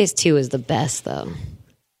 Dead Space 2 is the best though.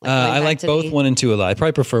 Going I back like to both the- 1 and 2 a lot. I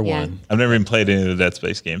probably prefer Yeah. 1. I've never even played any of the Dead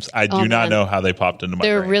Space games. I do not man. know how they popped into my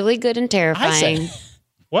They're brain. really good and terrifying.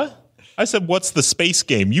 What? I said, what's the space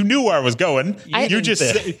game? You knew where I was going. You just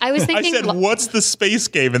said, I was thinking- I said, what's the space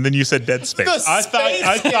game? And then you said Dead Space. I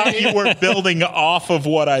thought you were building off of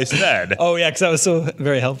what I said. Oh yeah, because that was so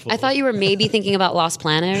very helpful. I thought you were maybe thinking about Lost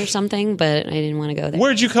Planet or something, but I didn't want to go there.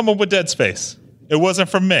 Where'd you come up with Dead Space? It wasn't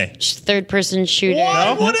from me. Third person shooter.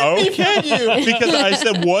 No? would it be from you? Because I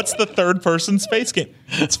said, what's the third person space game?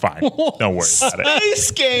 It's fine. Don't worry about it.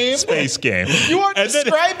 Space game. Space game. You are And then-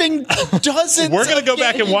 describing dozens. We're going to of go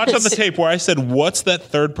back and watch on the games. tape where I said, what's that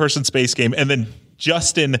third person space game? And then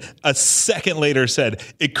Justin, a second later, said,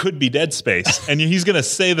 it could be Dead Space. And he's going to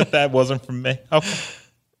say that wasn't from me. Okay,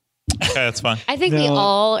 that's fine. I think we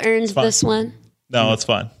all earned fine. this one. No, it's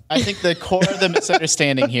fine. I think the core of the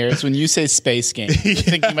misunderstanding here is when you say space game, you're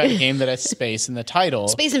thinking about a game that has space in the title.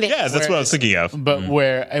 Space Invaders. Yeah, that's what I was thinking of. But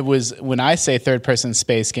where it was, when I say third person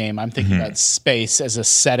space game, I'm thinking about space as a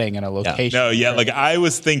setting and a location. No, yeah, like I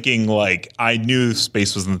was thinking, like I knew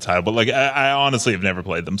space was in the title, but like I honestly have never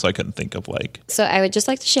played them, so I couldn't think of like. So I would just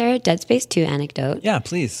like to share a Dead Space 2 anecdote. yeah,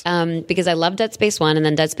 please. Because I love Dead Space 1, and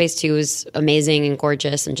then Dead Space 2 is amazing and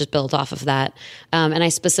gorgeous and just built off of that. And I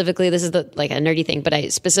specifically, this is like a nerdy thing, but I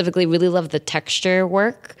specifically really love the texture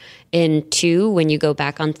work in 2 when you go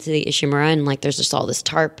back onto the Ishimura and like there's just all this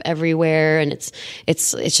tarp everywhere, and it's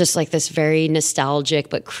just like this very nostalgic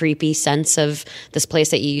but creepy sense of this place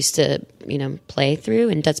that you used to play through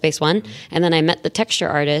in Dead Space 1. And then I met the texture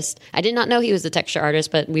artist. I did not know he was the texture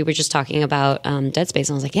artist, but we were just talking about Dead Space,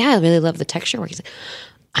 and I was like, yeah, I really love the texture work. He's like,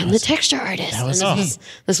 I'm the texture artist. And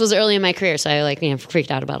this was early in my career, so I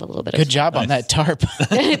freaked out about it a little bit. Good job on that tarp.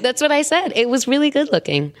 That's what I said. It was really good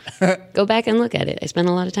looking. Go back and look at it. I spent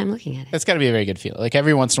a lot of time looking at it. That's got to be a very good feel. Like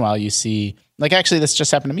every once in a while you see, like actually this just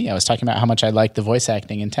happened to me. I was talking about how much I liked the voice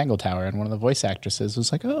acting in Tangle Tower, and one of the voice actresses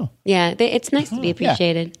was like, oh. Yeah, it's nice to be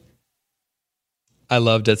appreciated. I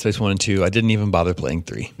love Dead Space 1 and 2. I didn't even bother playing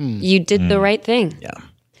 3. You did the right thing. Yeah.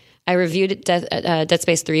 I reviewed Dead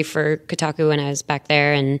Space 3 for Kotaku when I was back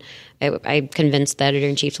there, and I convinced the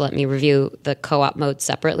editor-in-chief to let me review the co-op mode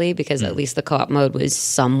separately because at least the co-op mode was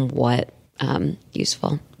somewhat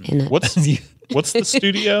useful in it. What's the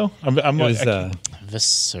studio?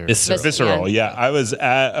 Visceral. Yeah. I was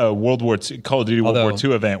at a Call of Duty World War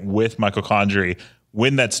II event with Michael Condrey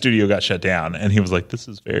when that studio got shut down, and he was like, "This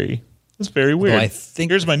is very weird." I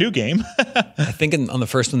think here's my new game. I think on the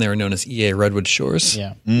first one they were known as EA Redwood Shores.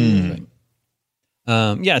 Yeah.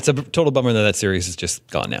 It's a total bummer that series is just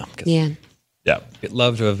gone now. Yeah. I'd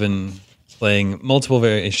love to have been playing multiple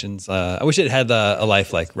variations. I wish it had a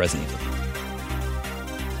life like Resident Evil.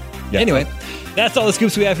 Yeah. Anyway, that's all the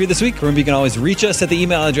scoops we have for you this week. Remember, you can always reach us at the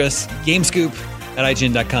email address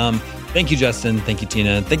gamescoop@ign.com. Thank you, Justin. Thank you,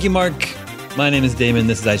 Tina. Thank you, Mark. My name is Damon.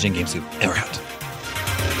 This is IGN Game Scoop, and we're out.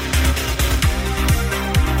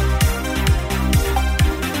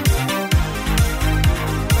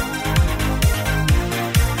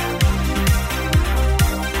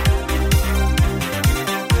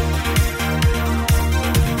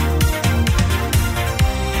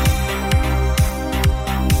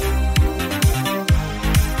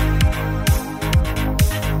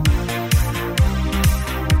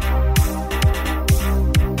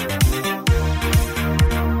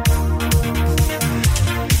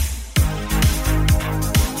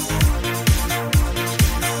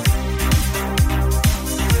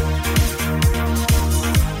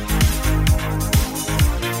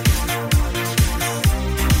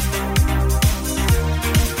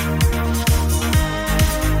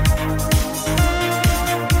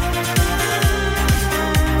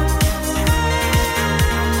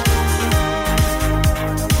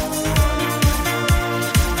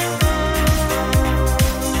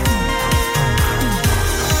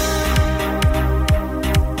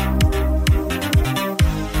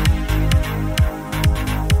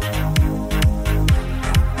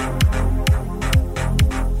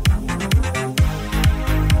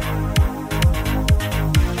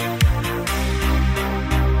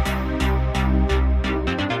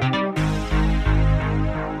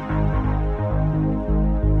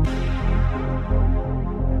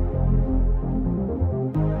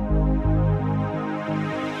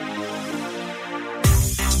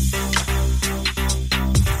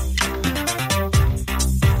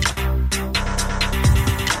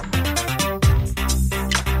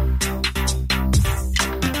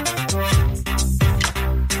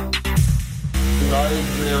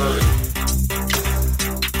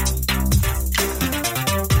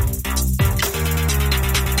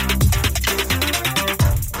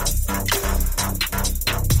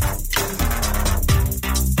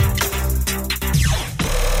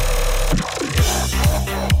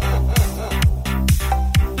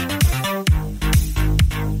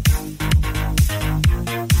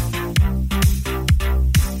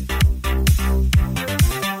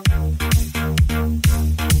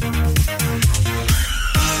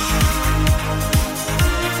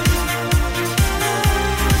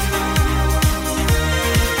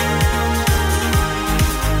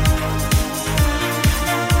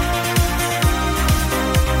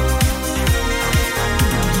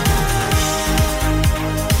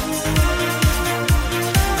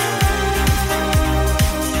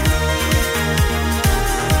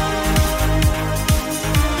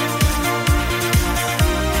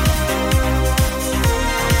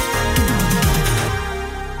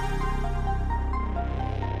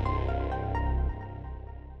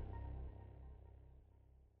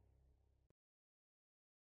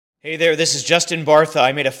 Hey there, this is Justin Bartha.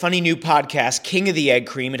 I made a funny new podcast, King of the Egg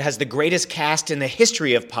Cream. It has the greatest cast in the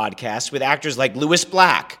history of podcasts with actors like Louis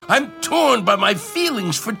Black. I'm torn by my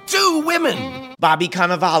feelings for two women. Bobby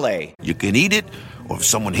Cannavale. You can eat it, or if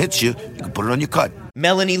someone hits you, you can put it on your cut.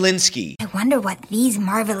 Melanie Linsky. I wonder what these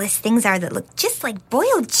marvelous things are that look just like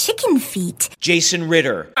boiled chicken feet. Jason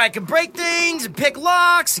Ritter. I can break things and pick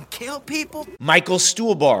locks and kill people. Michael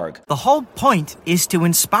Stuhlbarg. The whole point is to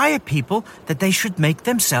inspire people that they should make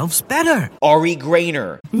themselves better. Ari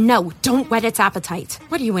Grainer. No, don't whet its appetite.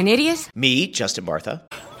 What are you, an idiot? Me, Justin Bartha.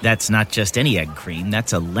 That's not just any egg cream,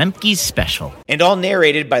 that's a Lemke's special. And all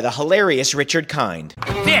narrated by the hilarious Richard Kind.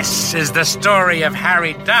 This is the story of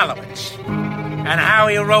Harry Dalowitz and how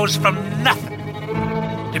he rose from nothing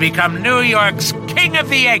to become New York's King of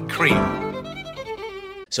the Egg Cream.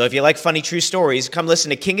 So if you like funny true stories, come listen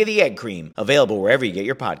to King of the Egg Cream, available wherever you get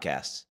your podcasts.